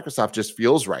Bethesda and Microsoft just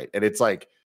feels right. And it's like,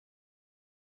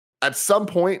 at some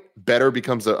point, better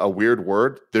becomes a weird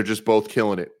word. They're just both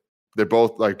killing it. They're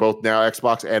both now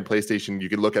Xbox and PlayStation. You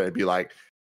can look at it and be like,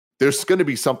 there's going to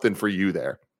be something for you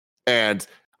there. And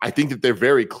I think that they're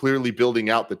very clearly building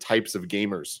out the types of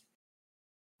gamers,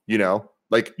 you know,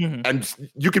 like, and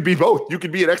you could be both. You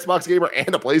could be an Xbox gamer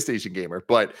and a PlayStation gamer.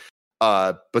 But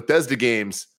Bethesda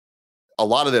games, a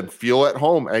lot of them feel at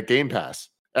home at Game Pass.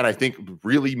 And I think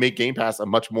really make Game Pass a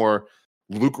much more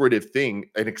lucrative thing,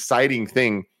 an exciting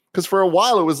thing. Because for a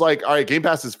while it was like, all right, Game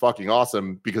Pass is fucking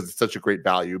awesome because it's such a great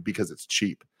value because it's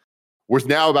cheap. We're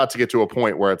now about to get to a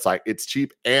point where it's like it's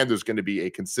cheap and there's going to be a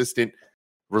consistent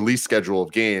release schedule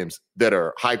of games that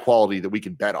are high quality that we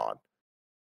can bet on.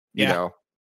 You know?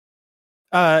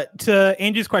 To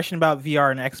Andrew's question about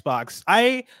VR and Xbox,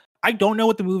 I don't know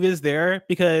what the move is there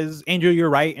because Andrew, you're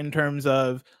right in terms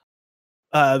of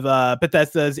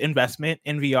Bethesda's investment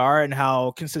in VR and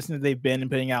how consistent they've been in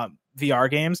putting out VR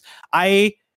games.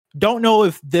 I don't know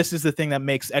if this is the thing that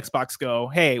makes Xbox go,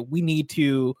 hey, we need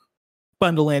to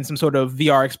bundle in some sort of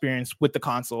VR experience with the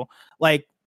console. Like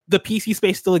the PC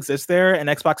space still exists there and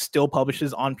Xbox still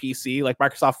publishes on PC. Like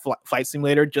Microsoft Flight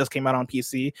Simulator just came out on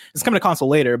PC. It's coming to console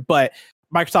later, but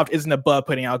Microsoft isn't above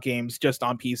putting out games just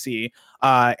on PC.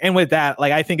 And with that,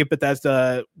 like I think if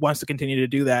Bethesda wants to continue to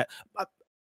do that,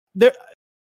 there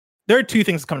are two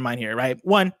things that come to mind here, right?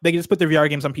 One, they can just put their VR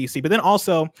games on PC, but then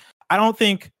also, I don't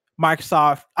think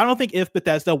if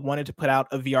Bethesda wanted to put out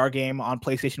a VR game on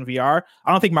PlayStation VR,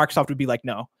 I don't think Microsoft would be like,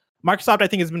 no. Microsoft, I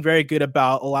think, has been very good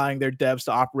about allowing their devs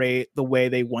to operate the way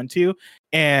they want to.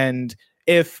 And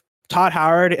if Todd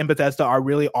Howard and Bethesda are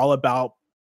really all about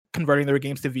converting their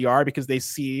games to VR because they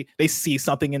see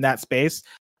something in that space,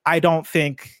 I don't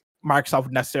think Microsoft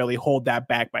would necessarily hold that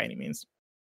back by any means.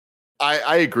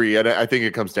 I agree. And I think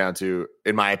it comes down to,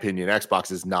 in my opinion,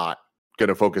 Xbox is not going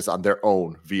to focus on their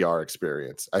own VR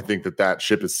experience. I think that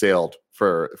ship has sailed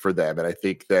for them. And I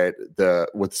think that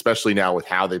especially now with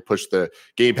how they push the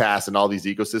Game Pass and all these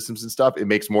ecosystems and stuff, it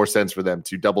makes more sense for them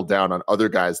to double down on other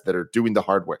guys that are doing the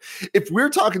hardware. If we're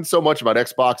talking so much about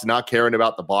Xbox not caring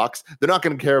about the box, they're not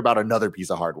going to care about another piece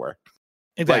of hardware.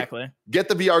 Exactly. Like, get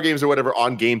the VR games or whatever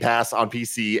on Game Pass on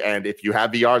PC. And if you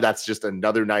have VR, that's just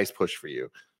another nice push for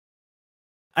you.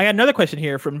 I got another question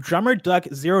here from Drummer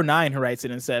Duck09 who writes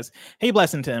in and says, "Hey,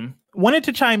 Bless and Tim, wanted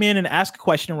to chime in and ask a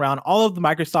question around all of the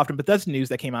Microsoft and Bethesda news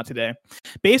that came out today.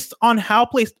 Based on how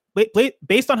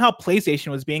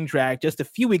PlayStation was being dragged just a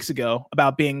few weeks ago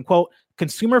about being, quote,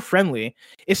 consumer friendly,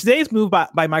 is today's move by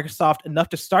Microsoft enough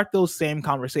to start those same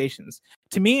conversations?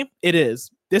 To me, it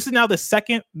is. This is now the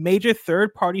second major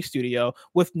third-party studio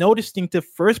with no distinctive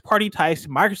first-party ties to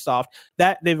Microsoft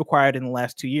that they've acquired in the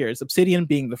last 2 years, Obsidian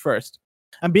being the first.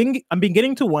 I'm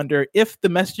beginning to wonder if the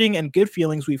messaging and good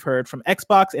feelings we've heard from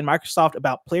Xbox and Microsoft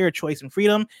about player choice and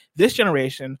freedom this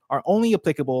generation are only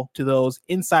applicable to those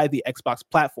inside the Xbox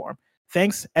platform.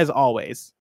 Thanks as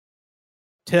always."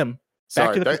 Tim,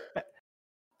 Sorry,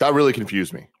 that really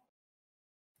confused me.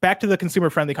 back to the consumer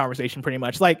friendly conversation, pretty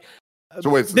much. Like,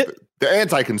 so it's the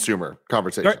anti-consumer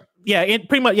conversation. Yeah,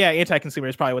 pretty much. Yeah, anti-consumer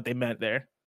is probably what they meant there.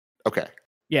 Okay.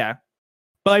 Yeah,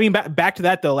 but I mean, back to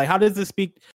that though. Like, how does this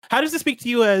speak to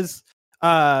you as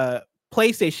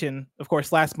PlayStation? Of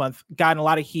course, last month got in a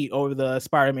lot of heat over the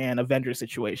Spider-Man Avengers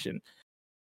situation.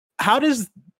 How does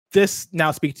this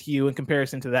now speak to you in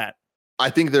comparison to that? I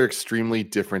think they're extremely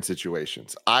different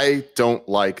situations. I don't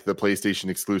like the PlayStation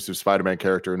exclusive Spider-Man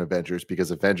character in Avengers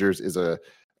because Avengers is a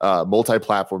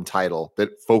multi-platform title that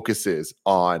focuses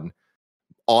on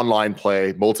online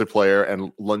play, multiplayer,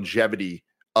 and longevity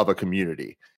of a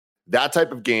community. That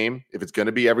type of game, if it's going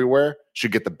to be everywhere,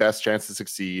 should get the best chance to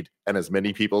succeed, and as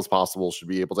many people as possible should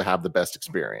be able to have the best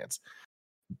experience.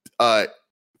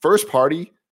 First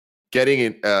party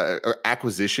getting an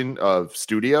acquisition of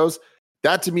studios,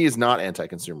 that to me is not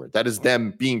anti-consumer. That is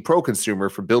them being pro-consumer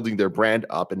for building their brand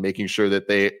up and making sure that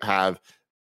they have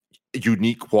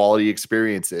unique quality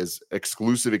experiences,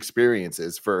 exclusive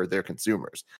experiences for their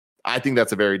consumers. I think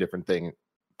that's a very different thing,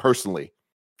 personally,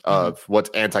 of what's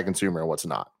anti-consumer and what's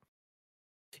not.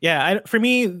 Yeah, for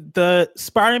me, the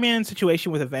Spider-Man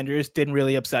situation with Avengers didn't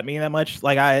really upset me that much.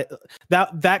 Like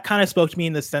that kind of spoke to me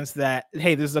in the sense that,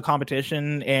 hey, this is a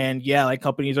competition, and yeah, like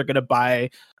companies are gonna buy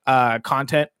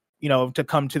content, to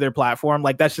come to their platform.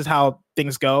 Like that's just how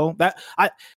things go.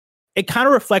 It kind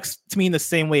of reflects to me in the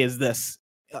same way as this.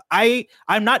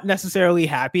 I'm not necessarily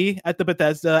happy at the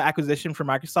Bethesda acquisition for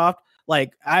Microsoft.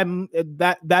 Like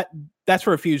that's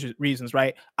for a few reasons,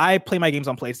 right? I play my games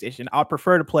on PlayStation. I'd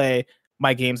prefer to play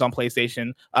my games on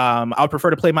PlayStation. I would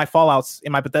prefer to play my Fallouts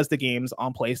in my Bethesda games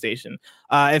on PlayStation.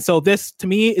 And so this to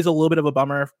me is a little bit of a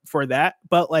bummer for that,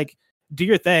 but like, do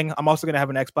your thing. I'm also going to have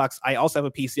an Xbox. I also have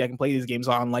a PC I can play these games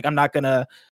on. Like, I'm not going to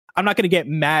get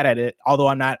mad at it, although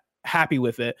I'm not happy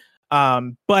with it.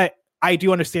 But I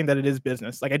do understand that it is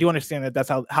business. Like, I do understand that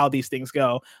that's how these things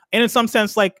go. And in some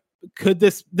sense, like, could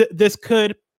this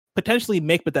could potentially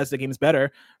make Bethesda games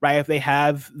better, right? If they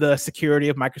have the security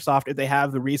of Microsoft, if they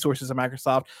have the resources of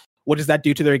Microsoft, what does that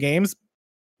do to their games?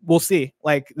 We'll see.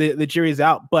 Like the jury's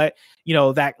out, but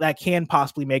that can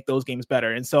possibly make those games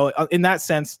better. And so in that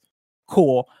sense,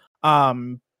 cool.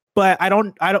 But I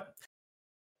don't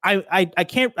really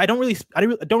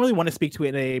want to speak to it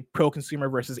in a pro-consumer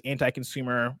versus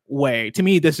anti-consumer way. To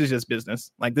me, this is just business.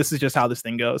 Like, this is just how this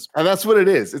thing goes. And that's what it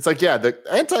is. It's like, yeah, the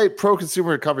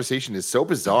anti-pro-consumer conversation is so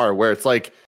bizarre where it's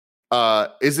like,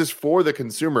 is this for the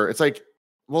consumer? It's like,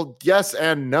 well, yes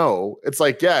and no. It's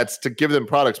like, yeah, it's to give them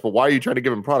products, but why are you trying to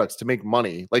give them products? To make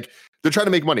money. Like, they're trying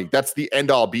to make money. That's the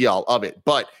end-all, be-all of it.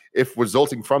 But if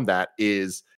resulting from that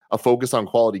is a focus on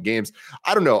quality games,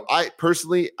 I don't know. I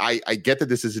personally, I get that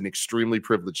this is an extremely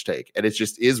privileged take, and it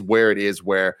just is where it is,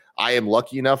 where I am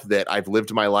lucky enough that I've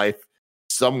lived my life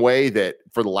some way that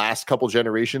for the last couple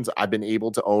generations, I've been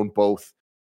able to own both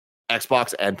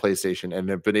Xbox and PlayStation and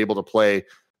have been able to play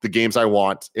the games I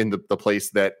want in the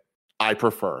place that I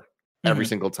prefer every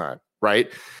single time,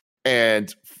 right?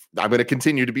 And I'm going to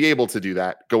continue to be able to do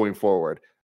that going forward.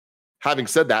 Having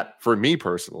said that, for me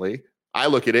personally, I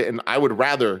look at it and I would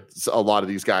rather a lot of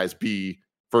these guys be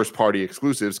first party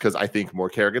exclusives because I think more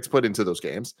care gets put into those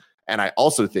games. And I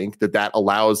also think that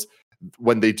allows,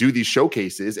 when they do these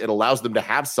showcases, it allows them to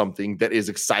have something that is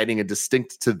exciting and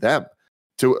distinct to them,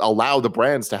 to allow the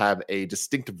brands to have a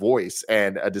distinct voice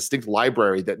and a distinct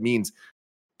library. That means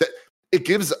that it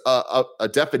gives a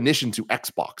definition to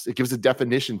Xbox. It gives a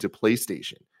definition to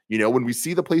PlayStation. When we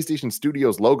see the PlayStation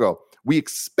Studios logo, we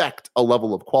expect a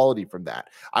level of quality from that.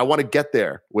 I want to get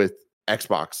there with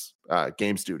Xbox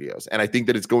Game Studios. And I think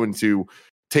that it's going to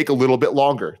take a little bit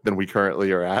longer than we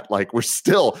currently are at. Like, we're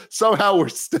still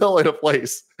in a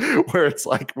place where it's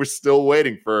like we're still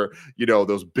waiting for,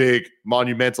 those big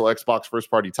monumental Xbox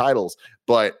first party titles.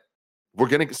 But we're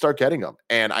going to start getting them.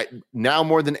 And now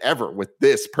more than ever with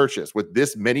this purchase, with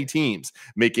this many teams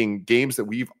making games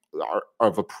that are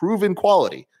of a proven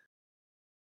quality,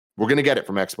 we're going to get it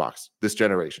from Xbox this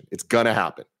generation. It's going to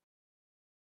happen.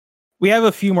 We have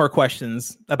a few more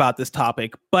questions about this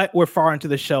topic, but we're far into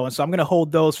the show. And so I'm going to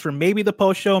hold those for maybe the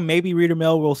post show, maybe Reader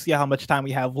Mail. We'll see how much time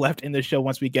we have left in the show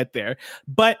once we get there.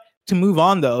 But to move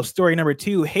on, though, story number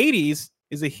 2, Hades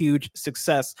is a huge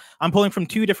success. I'm pulling from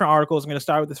 2 different articles. I'm going to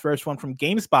start with this first one from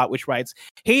GameSpot, which writes,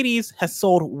 Hades has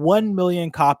sold 1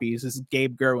 million copies. This is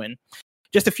Gabe Gerwin.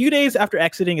 Just a few days after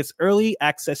exiting its early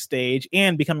access stage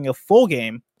and becoming a full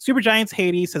game, Supergiant's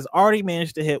Hades has already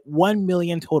managed to hit 1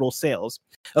 million total sales.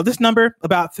 Of this number,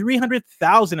 about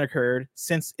 300,000 occurred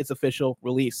since its official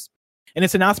release. In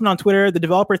its announcement on Twitter, the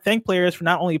developer thanked players for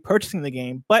not only purchasing the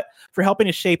game, but for helping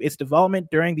to shape its development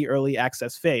during the early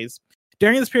access phase.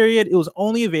 During this period, it was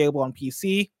only available on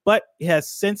PC, but it has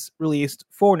since released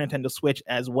for Nintendo Switch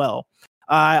as well.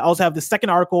 I also have the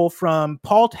second article from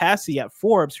Paul Tassi at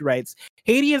Forbes, who writes,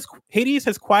 Hades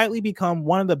has quietly become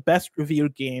one of the best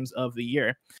reviewed games of the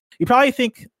year. You probably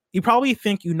think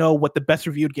you know what the best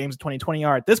reviewed games of 2020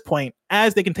 are at this point,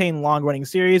 as they contain long-running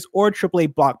series or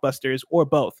AAA blockbusters or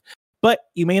both. But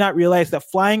you may not realize that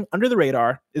flying under the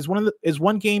radar is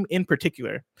one game in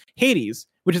particular, Hades,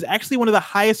 which is actually one of the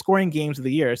highest scoring games of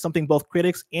the year, something both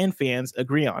critics and fans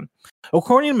agree on.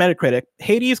 According to Metacritic,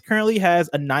 Hades currently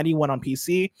has a 91 on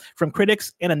PC from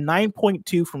critics and a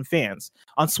 9.2 from fans.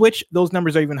 On Switch, those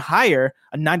numbers are even higher,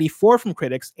 a 94 from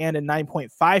critics and a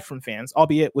 9.5 from fans,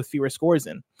 albeit with fewer scores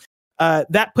in.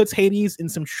 That puts Hades in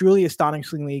some truly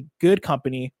astonishingly good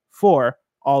company for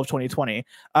all of 2020.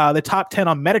 The top 10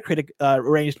 on Metacritic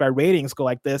arranged by ratings go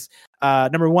like this.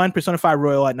 Number 1, Persona 5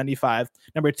 Royal at 95.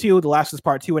 Number 2, The Last of Us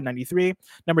Part 2 at 93.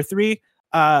 Number 3,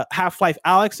 Half-Life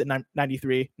Alyx at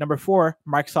 93. Number 4,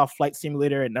 Microsoft Flight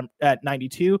Simulator at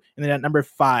 92. And then at number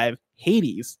 5,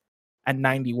 Hades at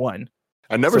 91.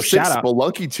 And number 6,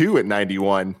 Spelunky 2 at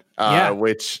 91,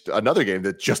 which another game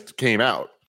that just came out.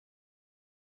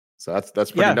 So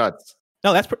that's pretty nuts.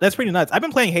 No, that's pretty nuts. I've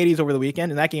been playing Hades over the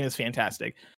weekend, and that game is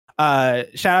fantastic.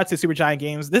 Shout out to Supergiant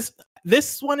Games. This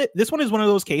one is one of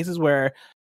those cases where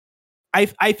I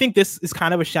think this is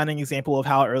kind of a shining example of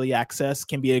how early access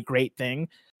can be a great thing,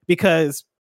 because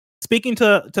speaking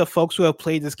to folks who have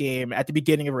played this game at the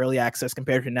beginning of early access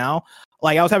compared to now,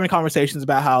 like I was having conversations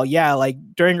about how, like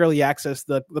during early access,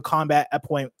 the combat at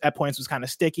points was kind of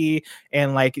sticky,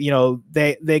 and like, you know,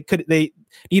 they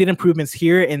needed improvements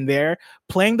here and there.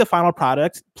 Playing the final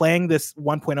product, playing this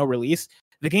 1.0 release,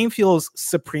 the game feels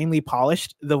supremely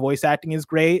polished. The voice acting is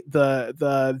great. The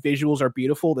visuals are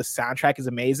beautiful. The soundtrack is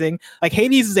amazing. Like,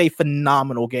 Hades is a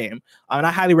phenomenal game. And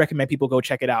I highly recommend people go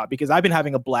check it out, because I've been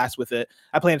having a blast with it.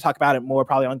 I plan to talk about it more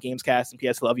probably on Gamescast and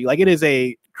PS Love You. Like, it is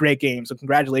a great game. So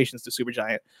congratulations to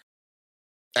Supergiant.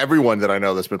 Everyone that I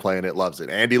know that's been playing it loves it.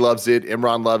 Andy loves it.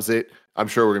 Imran loves it. I'm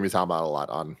sure we're going to be talking about it a lot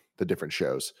on the different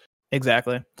shows.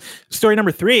 Exactly. Story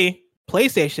number 3.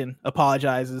 PlayStation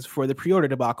apologizes for the pre-order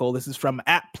debacle. This is from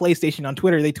 @PlayStation on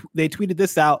Twitter. They tweeted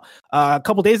this out a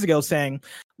couple days ago saying,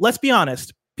 "Let's be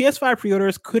honest, PS5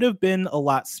 pre-orders could have been a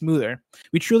lot smoother.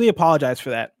 We truly apologize for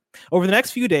that. Over the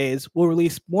next few days, we'll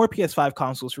release more PS5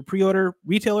 consoles for pre-order.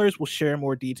 Retailers will share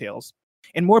more details,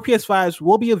 and more PS5s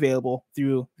will be available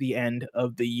through the end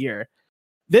of the year."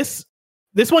 This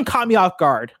one caught me off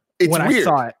guard when I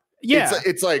saw it. Yeah,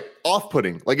 it's like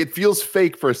off-putting. Like, it feels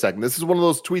fake for a second. This is one of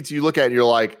those tweets you look at and you're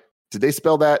like, did they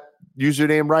spell that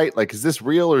username right? Like, is this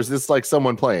real or is this like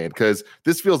someone playing? Because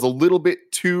this feels a little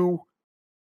bit too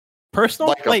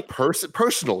personal. Like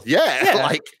personal. Yeah.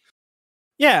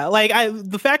 Like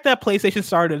the fact that PlayStation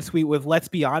started a tweet with "Let's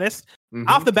be honest,"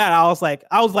 off the bat, I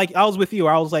was with you.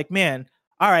 I was like, man,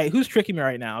 all right, who's tricking me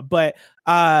right now? But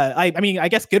I mean, I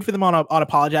guess good for them on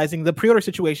apologizing. The pre-order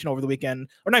situation over the weekend,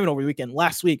 or not even over the weekend,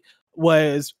 last week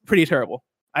was pretty terrible.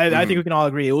 I think we can all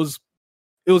agree it was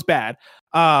bad.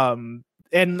 And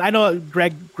I know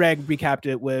Greg recapped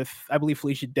it with, I believe,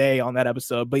 Felicia Day on that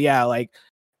episode. But yeah, like,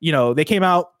 you know, they came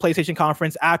out PlayStation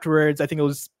conference afterwards. I think it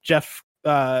was Jeff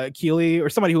Keighley or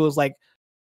somebody who was like,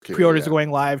 pre-orders are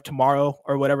going live tomorrow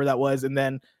or whatever that was, and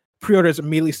then pre-orders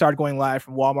immediately started going live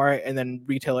from Walmart, and then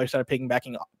retailers started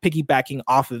piggybacking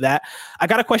off of that. I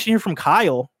got a question here from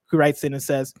Kyle, who writes in and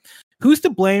says, "Who's to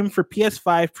blame for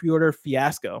PS5 pre-order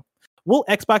fiasco? Will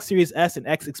Xbox Series S and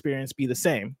X experience be the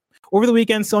same?" Over the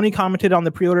weekend, Sony commented on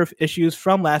the pre-order issues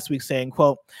from last week, saying,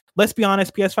 quote, "Let's be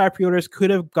honest, PS5 pre-orders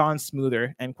could have gone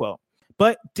smoother," end quote,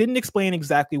 but didn't explain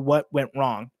exactly what went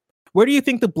wrong. Where do you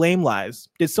think the blame lies?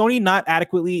 Did Sony not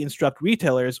adequately instruct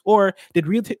retailers, or did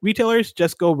retailers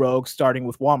just go rogue, starting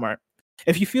with Walmart?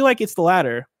 If you feel like it's the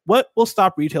latter, what will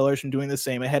stop retailers from doing the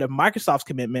same ahead of Microsoft's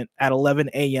commitment at 11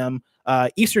 a.m.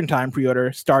 Eastern Time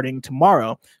pre-order starting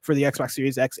tomorrow for the Xbox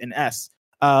Series X and S?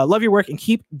 Love your work and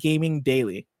keep gaming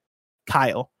daily.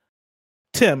 Kyle.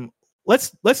 Tim,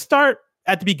 let's start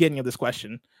at the beginning of this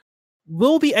question.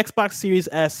 Will the Xbox Series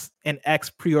S and X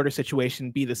pre-order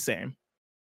situation be the same?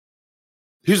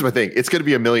 Here's my thing. It's going to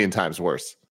be a million times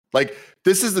worse. Like,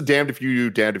 this is the damned if you do,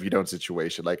 damned if you don't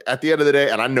situation. Like, at the end of the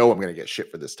day, and I know I'm going to get shit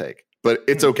for this take, but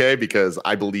it's okay because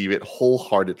I believe it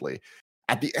wholeheartedly.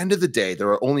 At the end of the day, there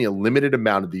are only a limited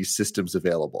amount of these systems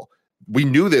available. We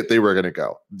knew that they were going to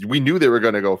go. We knew they were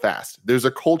going to go fast. There's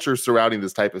a culture surrounding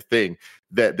this type of thing,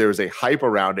 that there's a hype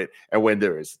around it. And when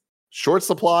there is short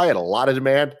supply and a lot of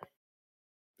demand,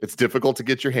 it's difficult to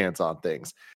get your hands on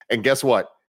things. And guess what?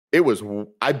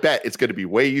 I bet it's going to be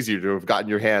way easier to have gotten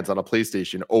your hands on a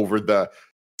PlayStation over the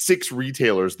 6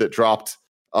 retailers that dropped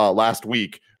last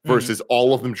week versus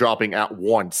all of them dropping at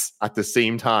once at the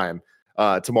same time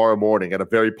tomorrow morning at a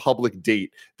very public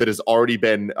date that has already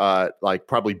been like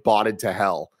probably botted to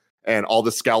hell, and all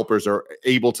the scalpers are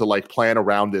able to like plan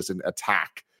around this and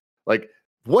attack. Like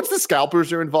once the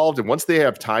scalpers are involved and once they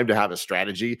have time to have a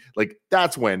strategy, like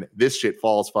that's when this shit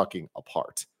falls fucking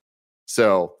apart.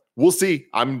 So we'll see.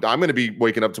 I'm going to be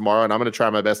waking up tomorrow and I'm going to try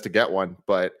my best to get one,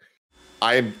 but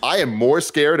I am more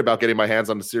scared about getting my hands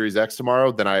on the Series X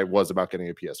tomorrow than I was about getting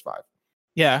a PS5.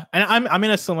 Yeah, and I'm in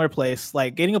a similar place.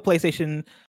 Like getting a PlayStation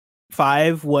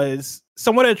 5 was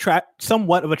somewhat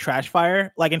of a trash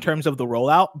fire, like in terms of the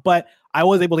rollout, but I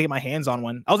was able to get my hands on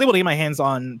one. I was able to get my hands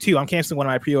on 2. I'm canceling one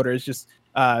of my pre-orders just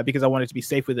because I wanted to be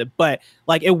safe with it. But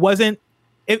like it wasn't,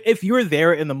 if you were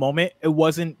there in the moment, it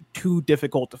wasn't too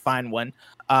difficult to find one,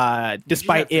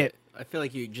 despite it. I feel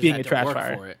like you just being had a to trash work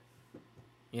fire for it.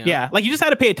 You know? Yeah, like you just had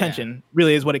to pay attention.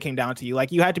 Really, is what it came down to.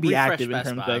 Like you had to be active in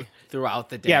terms of throughout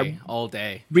the day, all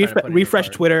day. Refresh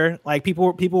Twitter. Like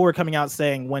people were coming out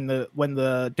saying when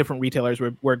the different retailers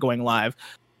were going live.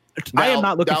 Now, I am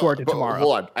not looking forward to tomorrow.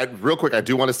 Hold on, real quick. I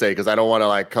do want to say, because I don't want to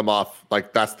like come off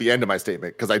like that's the end of my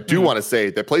statement, because I do want to say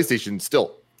that PlayStation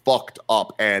still fucked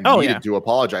up and needed to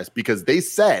apologize, because they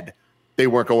said they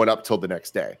weren't going up till the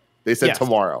next day. They said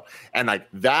tomorrow, and like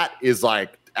that is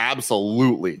like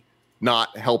absolutely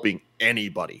not helping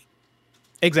anybody.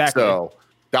 Exactly. So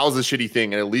that was a shitty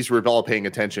thing, and at least we were all paying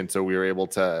attention, so we were able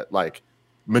to like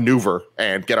maneuver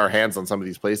and get our hands on some of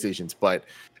these PlayStations. But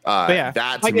yeah,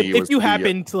 that to like me if you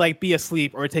happen to like be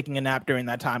asleep or taking a nap during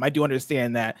that time, I do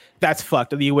understand that that's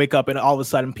fucked. That you wake up and all of a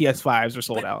sudden PS5s are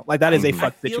sold out. Like that is a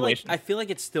fucked situation. I feel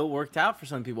like it still worked out for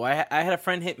some people. I had a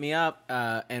friend hit me up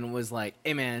and was like,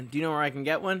 "Hey man, do you know where I can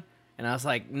get one?" And I was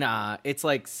like, "Nah, it's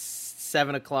like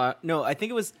 7 o'clock." No, I think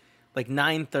it was like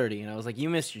 9:30, and I was like, "You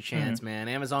missed your chance, man."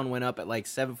 Amazon went up at like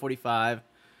 7:45,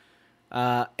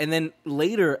 and then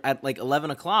later at like 11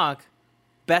 o'clock,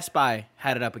 Best Buy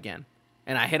had it up again,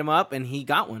 and I hit him up, and he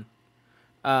got one.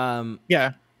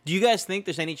 Yeah. Do you guys think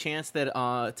there's any chance that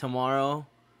tomorrow,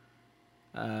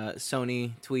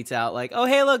 Sony tweets out like, "Oh,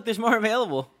 hey, look, there's more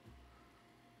available"?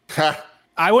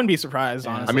 I wouldn't be surprised,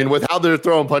 honestly. I mean, with how they're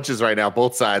throwing punches right now,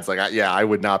 both sides, like, I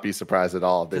would not be surprised at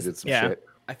all if they did some shit.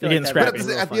 I feel like but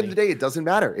at the end of the day, it doesn't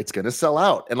matter. It's going to sell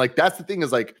out. And like, that's the thing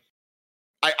is like,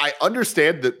 I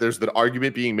understand that there's the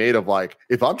argument being made of like,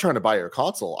 if I'm trying to buy your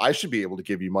console, I should be able to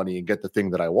give you money and get the thing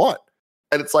that I want.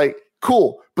 And it's like,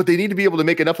 cool, but they need to be able to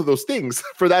make enough of those things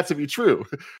for that to be true.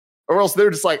 Or else they're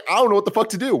just like, I don't know what the fuck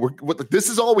to do. This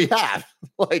is all we have.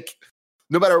 Like,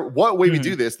 no matter what way we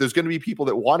do this, there's going to be people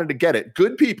that wanted to get it,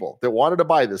 good people that wanted to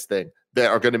buy this thing that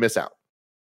are going to miss out,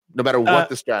 no matter what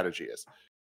the strategy is.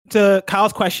 To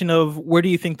Kyle's question of where do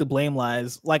you think the blame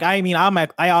lies? Like, I mean,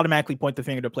 I automatically point the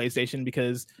finger to PlayStation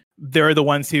because they're the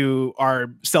ones who are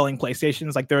selling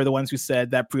PlayStations. Like, they're the ones who said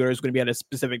that pre-order is going to be at a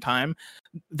specific time.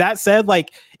 That said,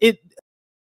 like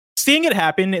seeing it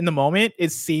happen in the moment,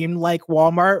 it seemed like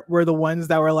Walmart were the ones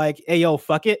that were like, "Hey, yo,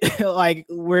 fuck it, like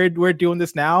we're doing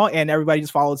this now," and everybody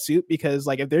just followed suit because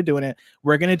like if they're doing it,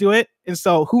 we're gonna do it. And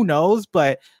so who knows?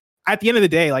 But at the end of the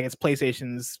day, like it's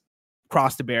PlayStation's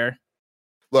cross to bear.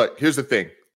 Look, here's the thing.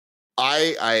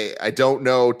 I don't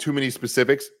know too many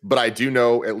specifics, but I do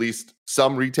know at least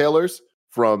some retailers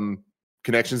from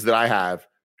connections that I have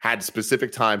had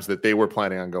specific times that they were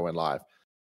planning on going live.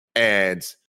 And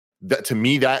that, to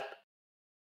me, that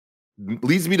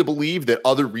leads me to believe that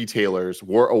other retailers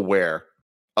were aware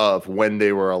of when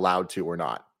they were allowed to or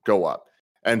not go up.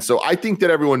 And so I think that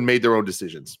everyone made their own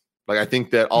decisions. Like, I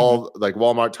think that all like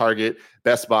Walmart, Target,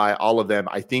 Best Buy, all of them,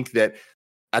 I think that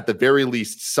at the very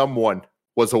least, someone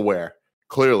was aware,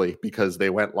 clearly, because they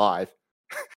went live.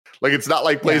 Like, it's not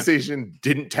like PlayStation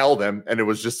didn't tell them and it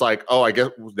was just like, oh, I guess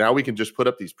now we can just put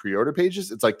up these pre-order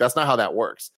pages. It's like, that's not how that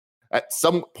works. At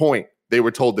some point, they were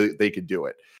told that they could do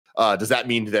it. Does that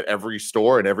mean that every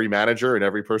store and every manager and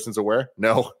every person's aware?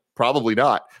 No, probably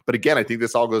not. But again, I think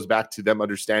this all goes back to them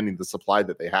understanding the supply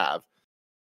that they have.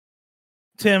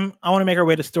 Tim, I want to make our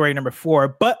way to story number 4.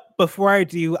 But before I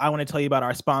do, I want to tell you about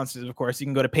our sponsors. Of course, you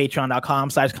can go to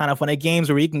patreon.com/kindoffunnygames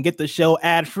where you can get the show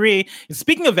ad-free. And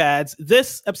speaking of ads,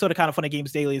 this episode of Kind of Funny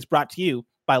Games Daily is brought to you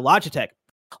by Logitech.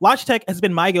 Logitech has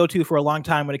been my go-to for a long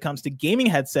time when it comes to gaming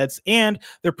headsets, and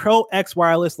their Pro X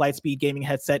wireless Lightspeed gaming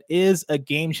headset is a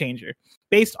game changer.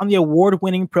 Based on the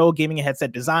award-winning Pro gaming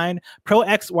headset design, Pro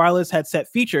X wireless headset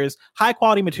features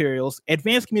high-quality materials,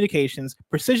 advanced communications,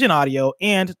 precision audio,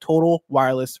 and total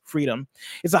wireless freedom.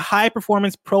 It's a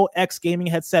high-performance Pro X gaming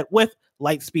headset with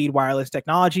Lightspeed wireless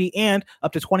technology and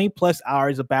up to 20 plus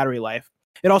hours of battery life.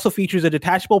 It also features a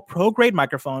detachable pro-grade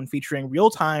microphone featuring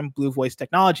real-time Blue Voice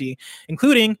technology,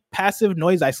 including passive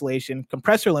noise isolation,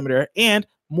 compressor limiter, and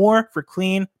more for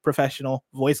clean, professional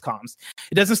voice comms.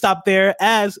 It doesn't stop there,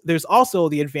 as there's also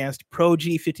the advanced Pro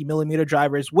G 50mm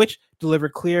drivers, which deliver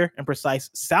clear and precise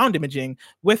sound imaging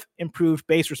with improved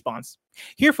bass response.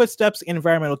 Hear footsteps and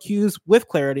environmental cues with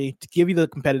clarity to give you the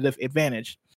competitive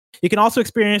advantage. You can also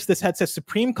experience this headset's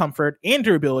supreme comfort and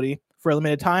durability. For a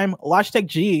limited time, Logitech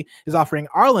G is offering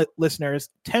our listeners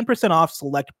 10% off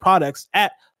select products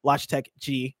at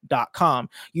logitechg.com.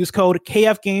 Use code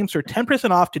KFGames for 10%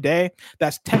 off today.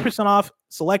 That's 10% off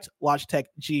select Logitech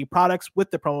G products with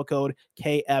the promo code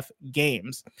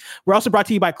KFGames. We're also brought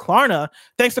to you by Klarna.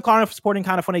 Thanks to Klarna for supporting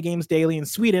Kind of Funny Games daily in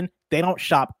Sweden. They don't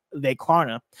shop, they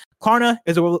Klarna. Klarna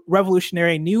is a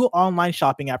revolutionary new online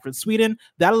shopping app from Sweden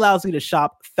that allows you to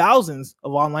shop thousands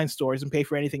of online stores and pay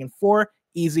for anything in 4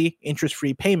 easy,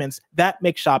 interest-free payments that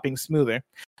make shopping smoother.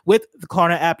 With the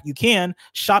Klarna app, you can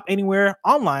shop anywhere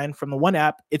online from the one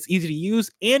app. It's easy to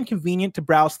use and convenient to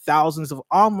browse thousands of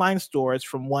online stores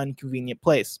from one convenient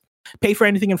place. Pay for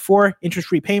anything in 4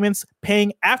 interest-free payments.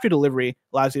 Paying after delivery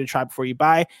allows you to try before you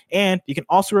buy, and you can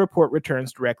also report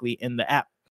returns directly in the app.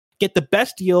 Get the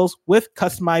best deals with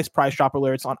customized price drop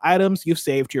alerts on items you've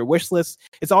saved to your wish list.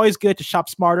 It's always good to shop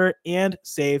smarter and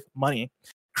save money.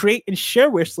 Create and share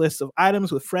wish lists of items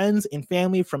with friends and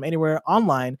family from anywhere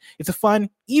online. It's a fun,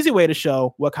 easy way to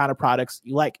show what kind of products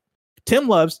you like. Tim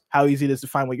loves how easy it is to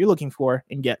find what you're looking for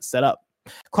and get set up.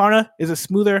 Klarna is a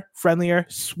smoother, friendlier,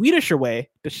 Swedisher way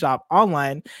to shop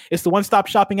online. It's the one-stop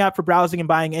shopping app for browsing and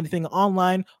buying anything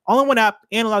online, all in one app,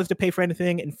 and allows you to pay for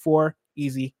anything in 4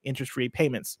 easy, interest-free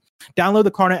payments. Download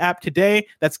the Klarna app today.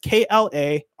 That's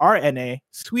Klarna,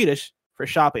 Swedish for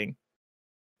shopping.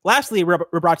 Lastly, we're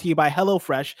brought to you by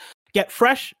HelloFresh. Get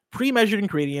fresh, pre-measured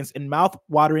ingredients and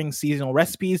mouth-watering seasonal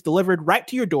recipes delivered right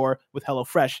to your door with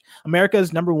HelloFresh,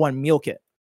 America's #1 meal kit.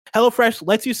 HelloFresh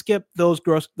lets you skip those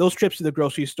trips to the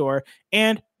grocery store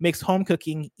and makes home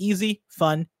cooking easy,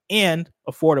 fun, and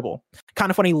affordable. Kind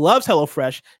of Funny loves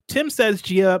HelloFresh. Tim says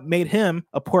Gia made him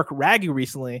a pork ragu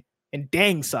recently, and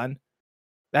dang, son,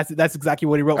 that's exactly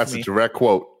what he wrote for me. That's a direct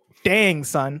quote. Dang,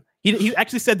 son. He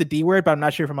actually said the D word, but I'm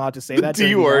not sure if I'm allowed to say that.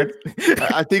 D word.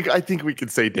 I think we can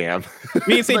say damn.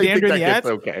 We can say damn during the ads.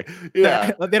 Okay.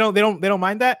 Yeah. They don't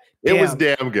mind that. Damn. It was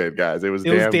damn good, guys. It was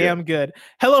damn good.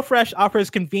 HelloFresh offers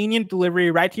convenient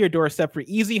delivery right to your doorstep for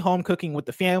easy home cooking with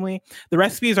the family. The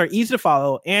recipes are easy to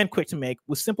follow and quick to make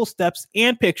with simple steps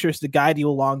and pictures to guide you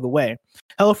along the way.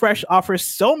 HelloFresh offers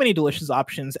so many delicious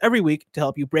options every week to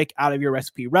help you break out of your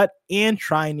recipe rut and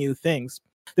try new things.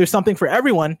 There's something for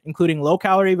everyone, including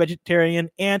low-calorie, vegetarian,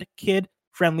 and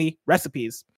kid-friendly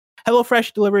recipes.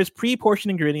 HelloFresh delivers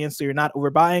pre-portioned ingredients so you're not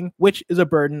overbuying, which is a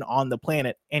burden on the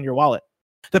planet and your wallet.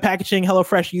 The packaging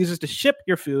HelloFresh uses to ship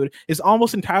your food is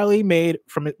almost entirely made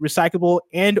from recyclable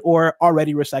and or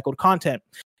already recycled content.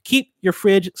 Keep your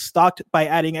fridge stocked by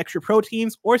adding extra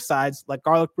proteins or sides like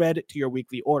garlic bread to your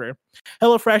weekly order.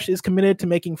 HelloFresh is committed to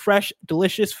making fresh,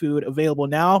 delicious food available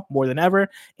now more than ever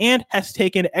and has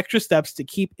taken extra steps to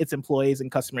keep its employees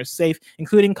and customers safe,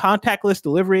 including contactless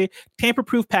delivery,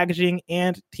 tamper-proof packaging,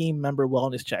 and team member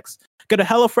wellness checks. Go to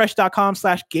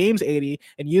HelloFresh.com/Games80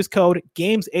 and use code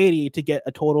Games80 to get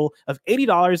a total of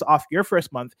 $80 off your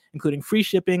first month, including free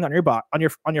shipping on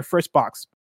your first box.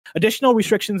 Additional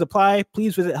restrictions apply.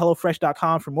 Please visit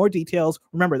HelloFresh.com for more details.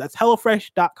 Remember, that's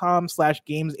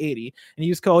HelloFresh.com/Games80 and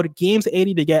use code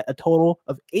Games80 to get a total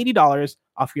of $80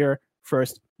 off your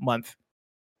first month.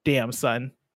 Damn,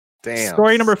 son. Damn.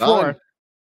 Story number son.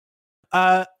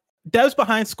 4. Devs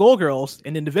behind Skullgirls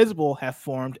and Indivisible have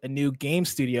formed a new game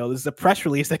studio. This is a press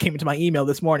release that came into my email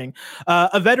this morning.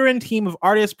 A veteran team of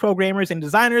artists, programmers, and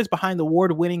designers behind the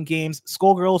award-winning games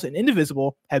Skullgirls and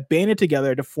Indivisible have banded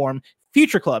together to form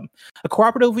Future Club, a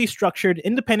cooperatively structured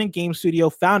independent game studio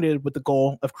founded with the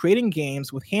goal of creating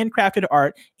games with handcrafted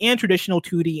art and traditional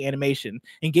 2D animation,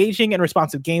 engaging and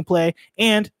responsive gameplay,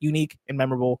 and unique and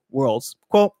memorable worlds.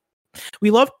 Quote,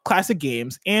 "We love classic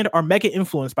games and are mega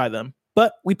influenced by them,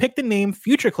 but we picked the name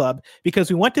Future Club because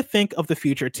we want to think of the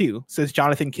future too," says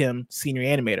Jonathan Kim, senior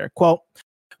animator. Quote,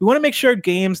 "We want to make sure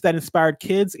games that inspired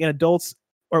kids and adults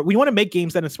we want to make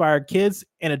games that inspire kids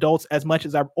and adults as much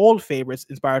as our old favorites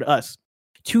inspired us.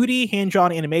 2D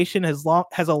hand-drawn animation has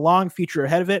a long future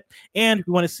ahead of it, and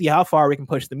we want to see how far we can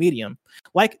push the medium.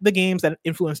 Like the games that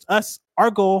influenced us,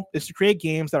 our goal is to create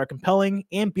games that are compelling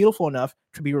and beautiful enough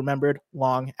to be remembered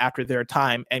long after their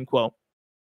time," end quote.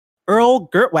 Earl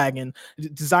Gertwagen,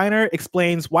 designer,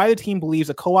 explains why the team believes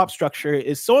a co-op structure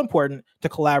is so important to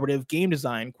collaborative game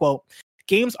design. Quote,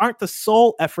 "Games aren't the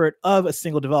sole effort of a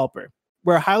single developer.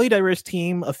 We're a highly diverse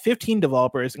team of 15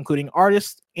 developers, including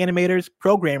artists, animators,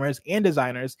 programmers, and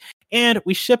designers, and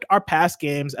we shipped our past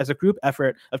games as a group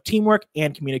effort of teamwork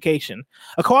and communication.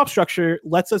 A co-op structure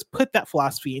lets us put that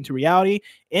philosophy into reality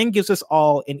and gives us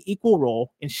all an equal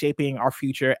role in shaping our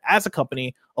future as a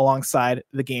company alongside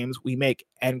the games we make,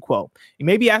 end quote. You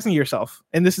may be asking yourself,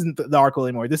 and this isn't the article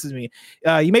anymore, this is me.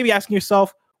 You may be asking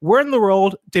yourself, where in the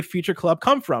world did Future Club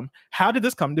come from? How did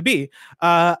this come to be?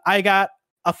 I got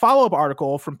a follow-up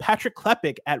article from Patrick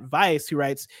Klepek at Vice, who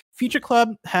writes, Future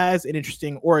Club has an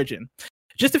interesting origin.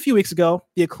 Just a few weeks ago,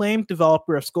 the acclaimed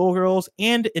developer of Skullgirls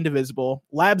and Indivisible,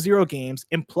 Lab Zero Games,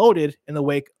 imploded in the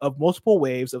wake of multiple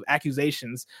waves of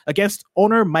accusations against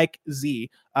owner Mike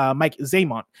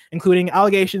Zaymont, including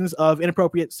allegations of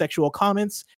inappropriate sexual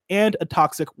comments and a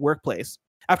toxic workplace.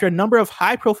 After a number of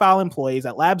high-profile employees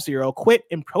at Lab Zero quit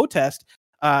in protest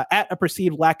at a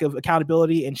perceived lack of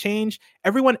accountability and change,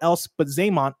 everyone else but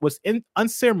Zaymont was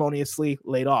unceremoniously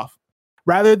laid off.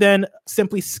 Rather than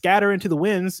simply scatter into the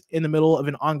winds in the middle of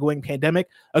an ongoing pandemic,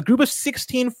 a group of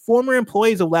 16 former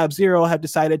employees of Lab Zero have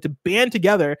decided to band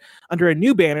together under a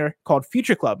new banner called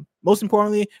Future Club. Most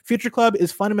importantly, Future Club is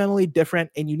a fundamentally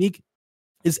different and unique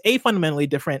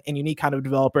kind of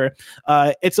developer.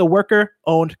 It's a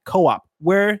worker-owned co-op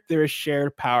where there is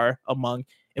shared power among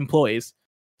employees.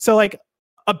 So, like,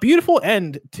 a beautiful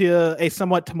end to a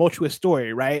somewhat tumultuous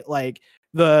story, right? Like,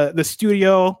 the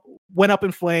studio went up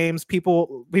in flames.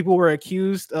 People were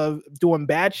accused of doing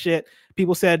bad shit.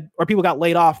 People got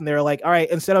laid off, and they were like, all right,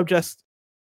 instead of just,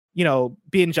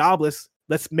 being jobless,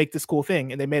 let's make this cool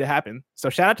thing. And they made it happen. So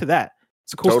shout out to that.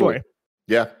 It's a cool story.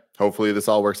 Yeah. Hopefully this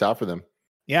all works out for them.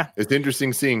 Yeah. It's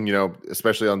interesting seeing,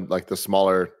 especially on like the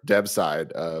smaller dev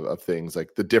side of things,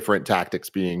 like the different tactics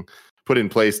being put in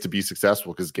place to be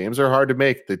successful, because games are hard to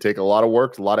make. They take a lot of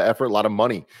work, a lot of effort, a lot of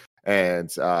money. And,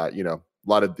 a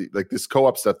lot of this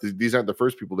co-op stuff, these aren't the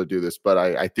first people to do this, but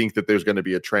I think that there's going to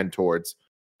be a trend towards,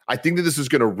 I think that this is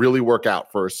going to really work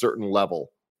out for a certain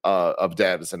level of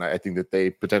devs. And I think that they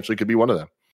potentially could be one of them.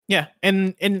 Yeah.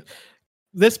 And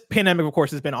this pandemic, of course,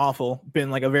 has been awful,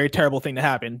 been like a very terrible thing to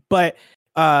happen. But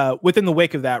within the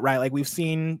wake of that, right, like we've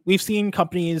seen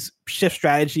companies shift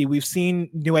strategy. We've seen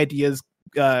new ideas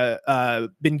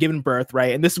been given birth,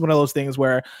 right? And this is one of those things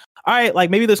where, all right,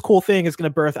 like maybe this cool thing is going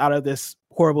to birth out of this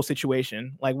horrible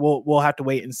situation. Like we'll have to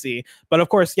wait and see. But of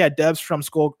course, yeah, devs from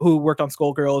who worked on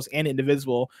Skullgirls and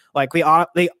Indivisible, like they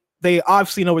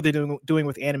obviously know what they're doing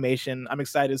with animation. I'm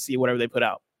excited to see whatever they put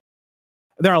out.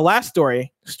 Then our last story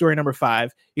number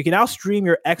 5, you can now stream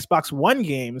your Xbox One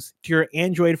games to your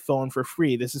Android phone for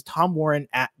free. This is Tom Warren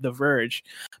at The Verge.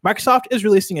 Microsoft is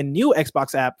releasing a new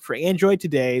Xbox app for Android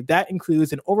today that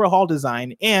includes an overhauled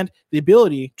design and the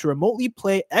ability to remotely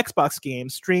play Xbox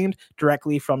games streamed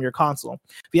directly from your console.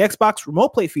 The Xbox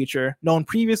Remote Play feature, known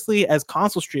previously as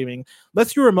console streaming,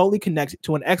 lets you remotely connect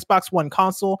to an Xbox One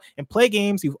console and play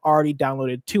games you've already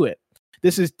downloaded to it.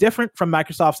 This is different from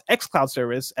Microsoft's xCloud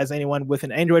service, as anyone with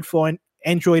an Android phone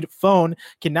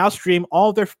can now stream all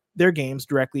of their games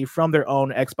directly from their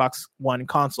own Xbox One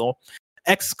console.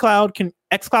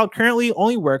 xCloud currently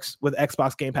only works with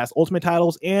Xbox Game Pass Ultimate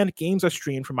titles, and games are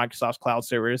streamed from Microsoft's cloud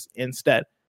servers instead.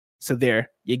 So there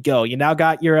you go. You now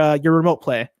got your remote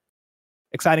play.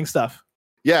 Exciting stuff.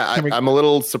 Yeah, I'm a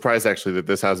little surprised actually that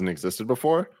this hasn't existed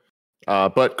before.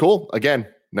 But cool. Again,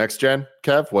 next gen.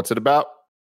 Kev, what's it about?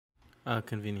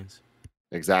 Convenience.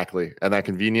 Exactly. And that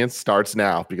convenience starts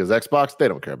now, because Xbox, they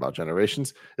don't care about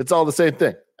generations. It's all the same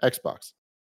thing. Xbox,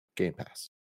 Game Pass.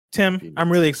 Tim,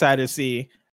 I'm really excited to see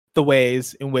the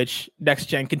ways in which next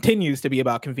gen continues to be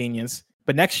about convenience,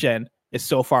 but next gen is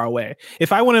so far away.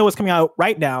 If I want to know what's coming out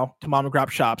right now to mom and pop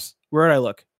shops, where would I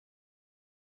look?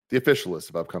 The official list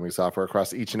of upcoming software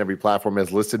across each and every platform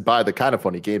is listed by the Kind of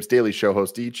Funny Games Daily Show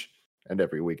host each and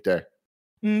every weekday.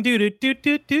 Yeah.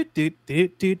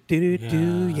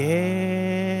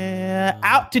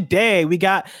 Out today, we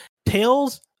got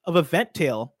Tales of Event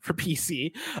Tale for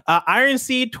PC, Iron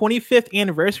Seed 25th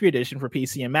Anniversary Edition for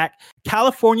PC and Mac,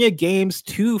 California Games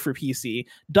 2 for PC,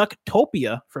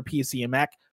 Ducktopia for PC and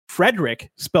Mac,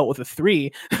 Frederick, spelt with a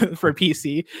 3, for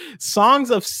PC, Songs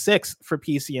of Six for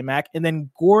PC and Mac, and then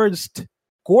Gorst,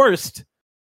 Gorst,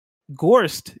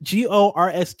 Gorst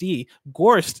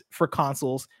for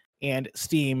consoles, and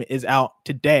Steam is out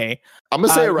today. I'm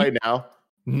gonna say it right now.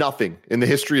 Nothing in the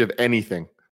history of anything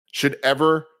should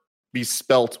ever be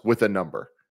spelt with a number.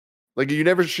 Like, you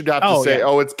never should have to say,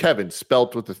 "Oh, it's Kevin,"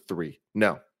 spelt with a 3.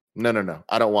 No.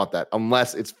 I don't want that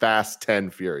unless it's Fast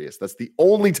 10 Furious. That's the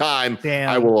only time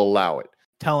I will allow it.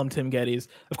 Tell him, Tim Geddes.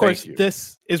 Of course,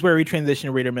 this is where we transition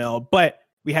to Reader Mail, but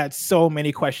we had so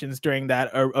many questions during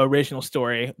that original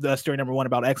story, the story number 1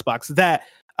 about Xbox, that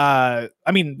that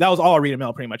was all Arena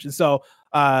Mail pretty much. And so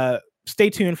stay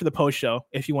tuned for the post show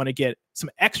if you want to get some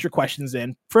extra questions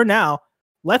in. For now,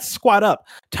 let's squad up.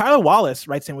 Tyler Wallace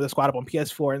writes in with a squad up on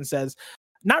PS4 and says,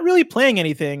 not really playing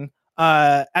anything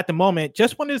at the moment.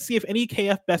 Just wanted to see if any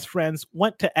KF best friends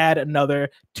want to add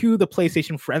another to the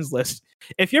PlayStation friends list.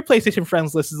 If your PlayStation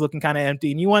friends list is looking kind of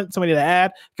empty and you want somebody to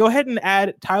add, go ahead and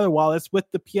add Tyler Wallace with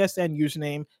the PSN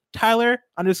username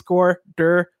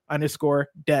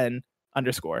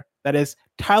Tyler_Der_Den_. That is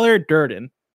Tyler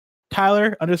Durden.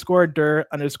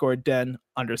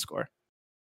 Tyler_Der_Den_.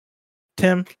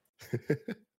 Tim,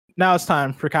 now it's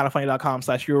time for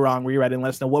kindafunny.com/you were wrong, where you write in and let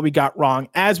us know what we got wrong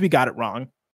as we got it wrong.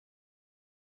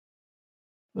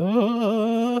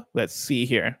 Let's see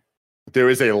here. There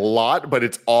is a lot, but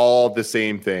it's all the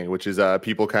same thing, which is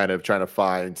people kind of trying to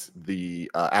find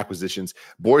the acquisitions.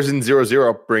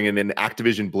 Borzen00 bringing in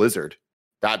Activision Blizzard.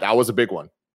 That was a big one.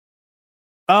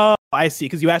 Oh, I see.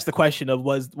 Because you asked the question of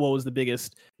what was the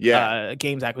biggest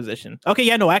games acquisition. Okay,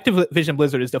 yeah, no, Activision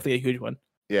Blizzard is definitely a huge one.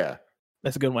 Yeah.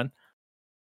 That's a good one.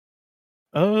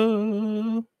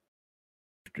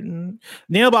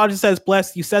 Neil Bodge says,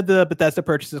 bless, you said the Bethesda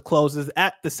purchases closes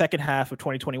at the second half of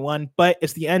 2021, but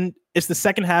it's the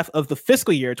second half of the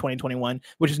fiscal year 2021,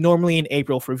 which is normally in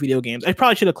April for video games. I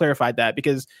probably should have clarified that,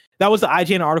 because that was the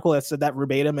IGN article that said that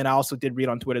verbatim, and I also did read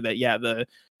on Twitter that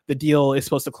the deal is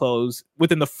supposed to close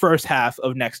within the first half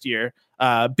of next year,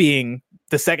 being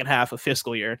the second half of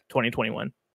fiscal year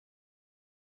 2021.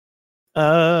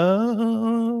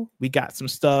 We got some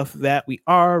stuff that we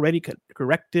already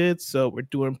corrected, so we're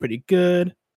doing pretty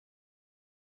good.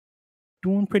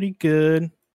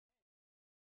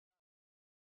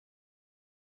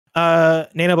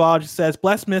 Nana Bodge says,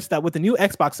 bless miss that with the new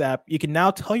Xbox app, you can now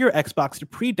tell your Xbox to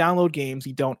pre-download games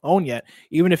you don't own yet,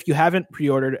 even if you haven't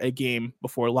pre-ordered a game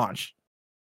before launch.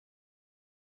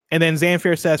 And then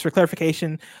Zanfair says, for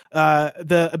clarification,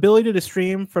 the ability to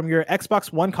stream from your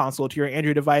Xbox One console to your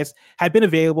Android device had been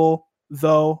available,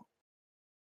 though,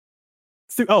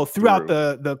 throughout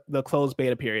the closed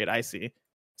beta period. I see.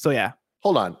 So, yeah.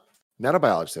 Hold on.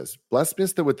 Nanobiology says, bless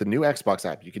missed that with the new Xbox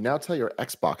app, you can now tell your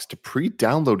Xbox to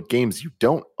pre-download games you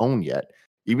don't own yet,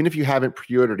 even if you haven't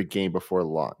pre-ordered a game before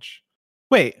launch.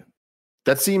 Wait.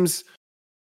 That seems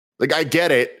like, I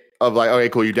get it. Of like, okay,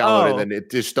 cool, you download it, and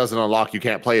it just doesn't unlock. You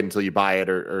can't play it until you buy it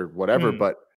or whatever.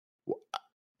 But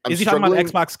is he talking about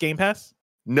Xbox Game Pass?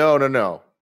 No.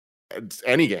 It's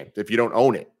any game. If you don't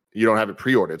own it, you don't have it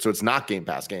pre-ordered. So it's not Game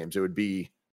Pass games. It would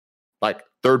be like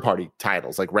third-party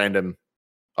titles, like random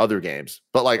other games.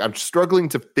 But like, I'm struggling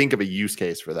to think of a use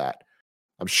case for that.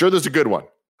 I'm sure there's a good one.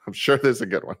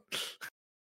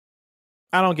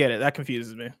 I don't get it. That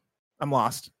confuses me. I'm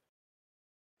lost.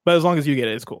 But as long as you get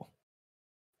it, it's cool.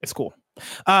 It's cool.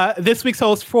 This week's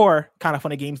host for Kind of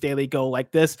Funny Games Daily go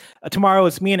like this. Tomorrow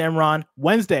it's me and Emron.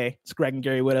 Wednesday it's Greg and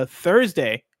Gary Witta.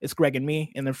 Thursday it's Greg and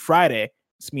me. And then Friday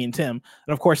it's me and Tim.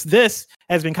 And of course, this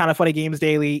has been Kind of Funny Games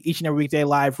Daily each and every weekday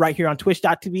live right here on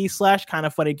twitch.tv/Kind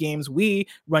of Funny Games. We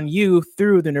run you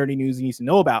through the nerdy news you need to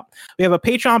know about. We have a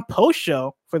Patreon post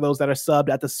show for those that are subbed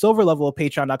at the silver level of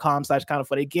patreon.com/Kind of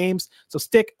Funny Games. So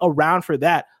stick around for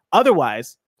that.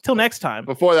 Otherwise, till next time.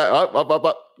 Before that,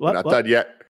 we're not done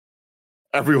yet.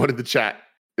 Everyone in the chat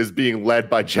is being led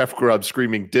by Jeff Grubb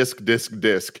screaming disc, disc,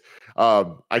 disc.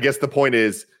 I guess the point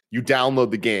is you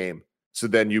download the game, so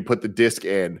then you put the disc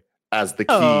in as the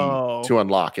key to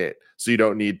unlock it. So you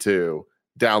don't need to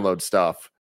download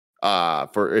stuff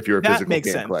for if you're a physical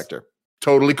game collector.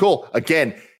 Totally cool.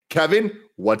 Again, Kevin,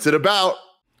 what's it about?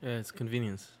 Yeah, it's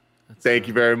convenience. Thank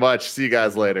you very much. See you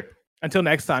guys later. Until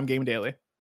next time, Game Daily.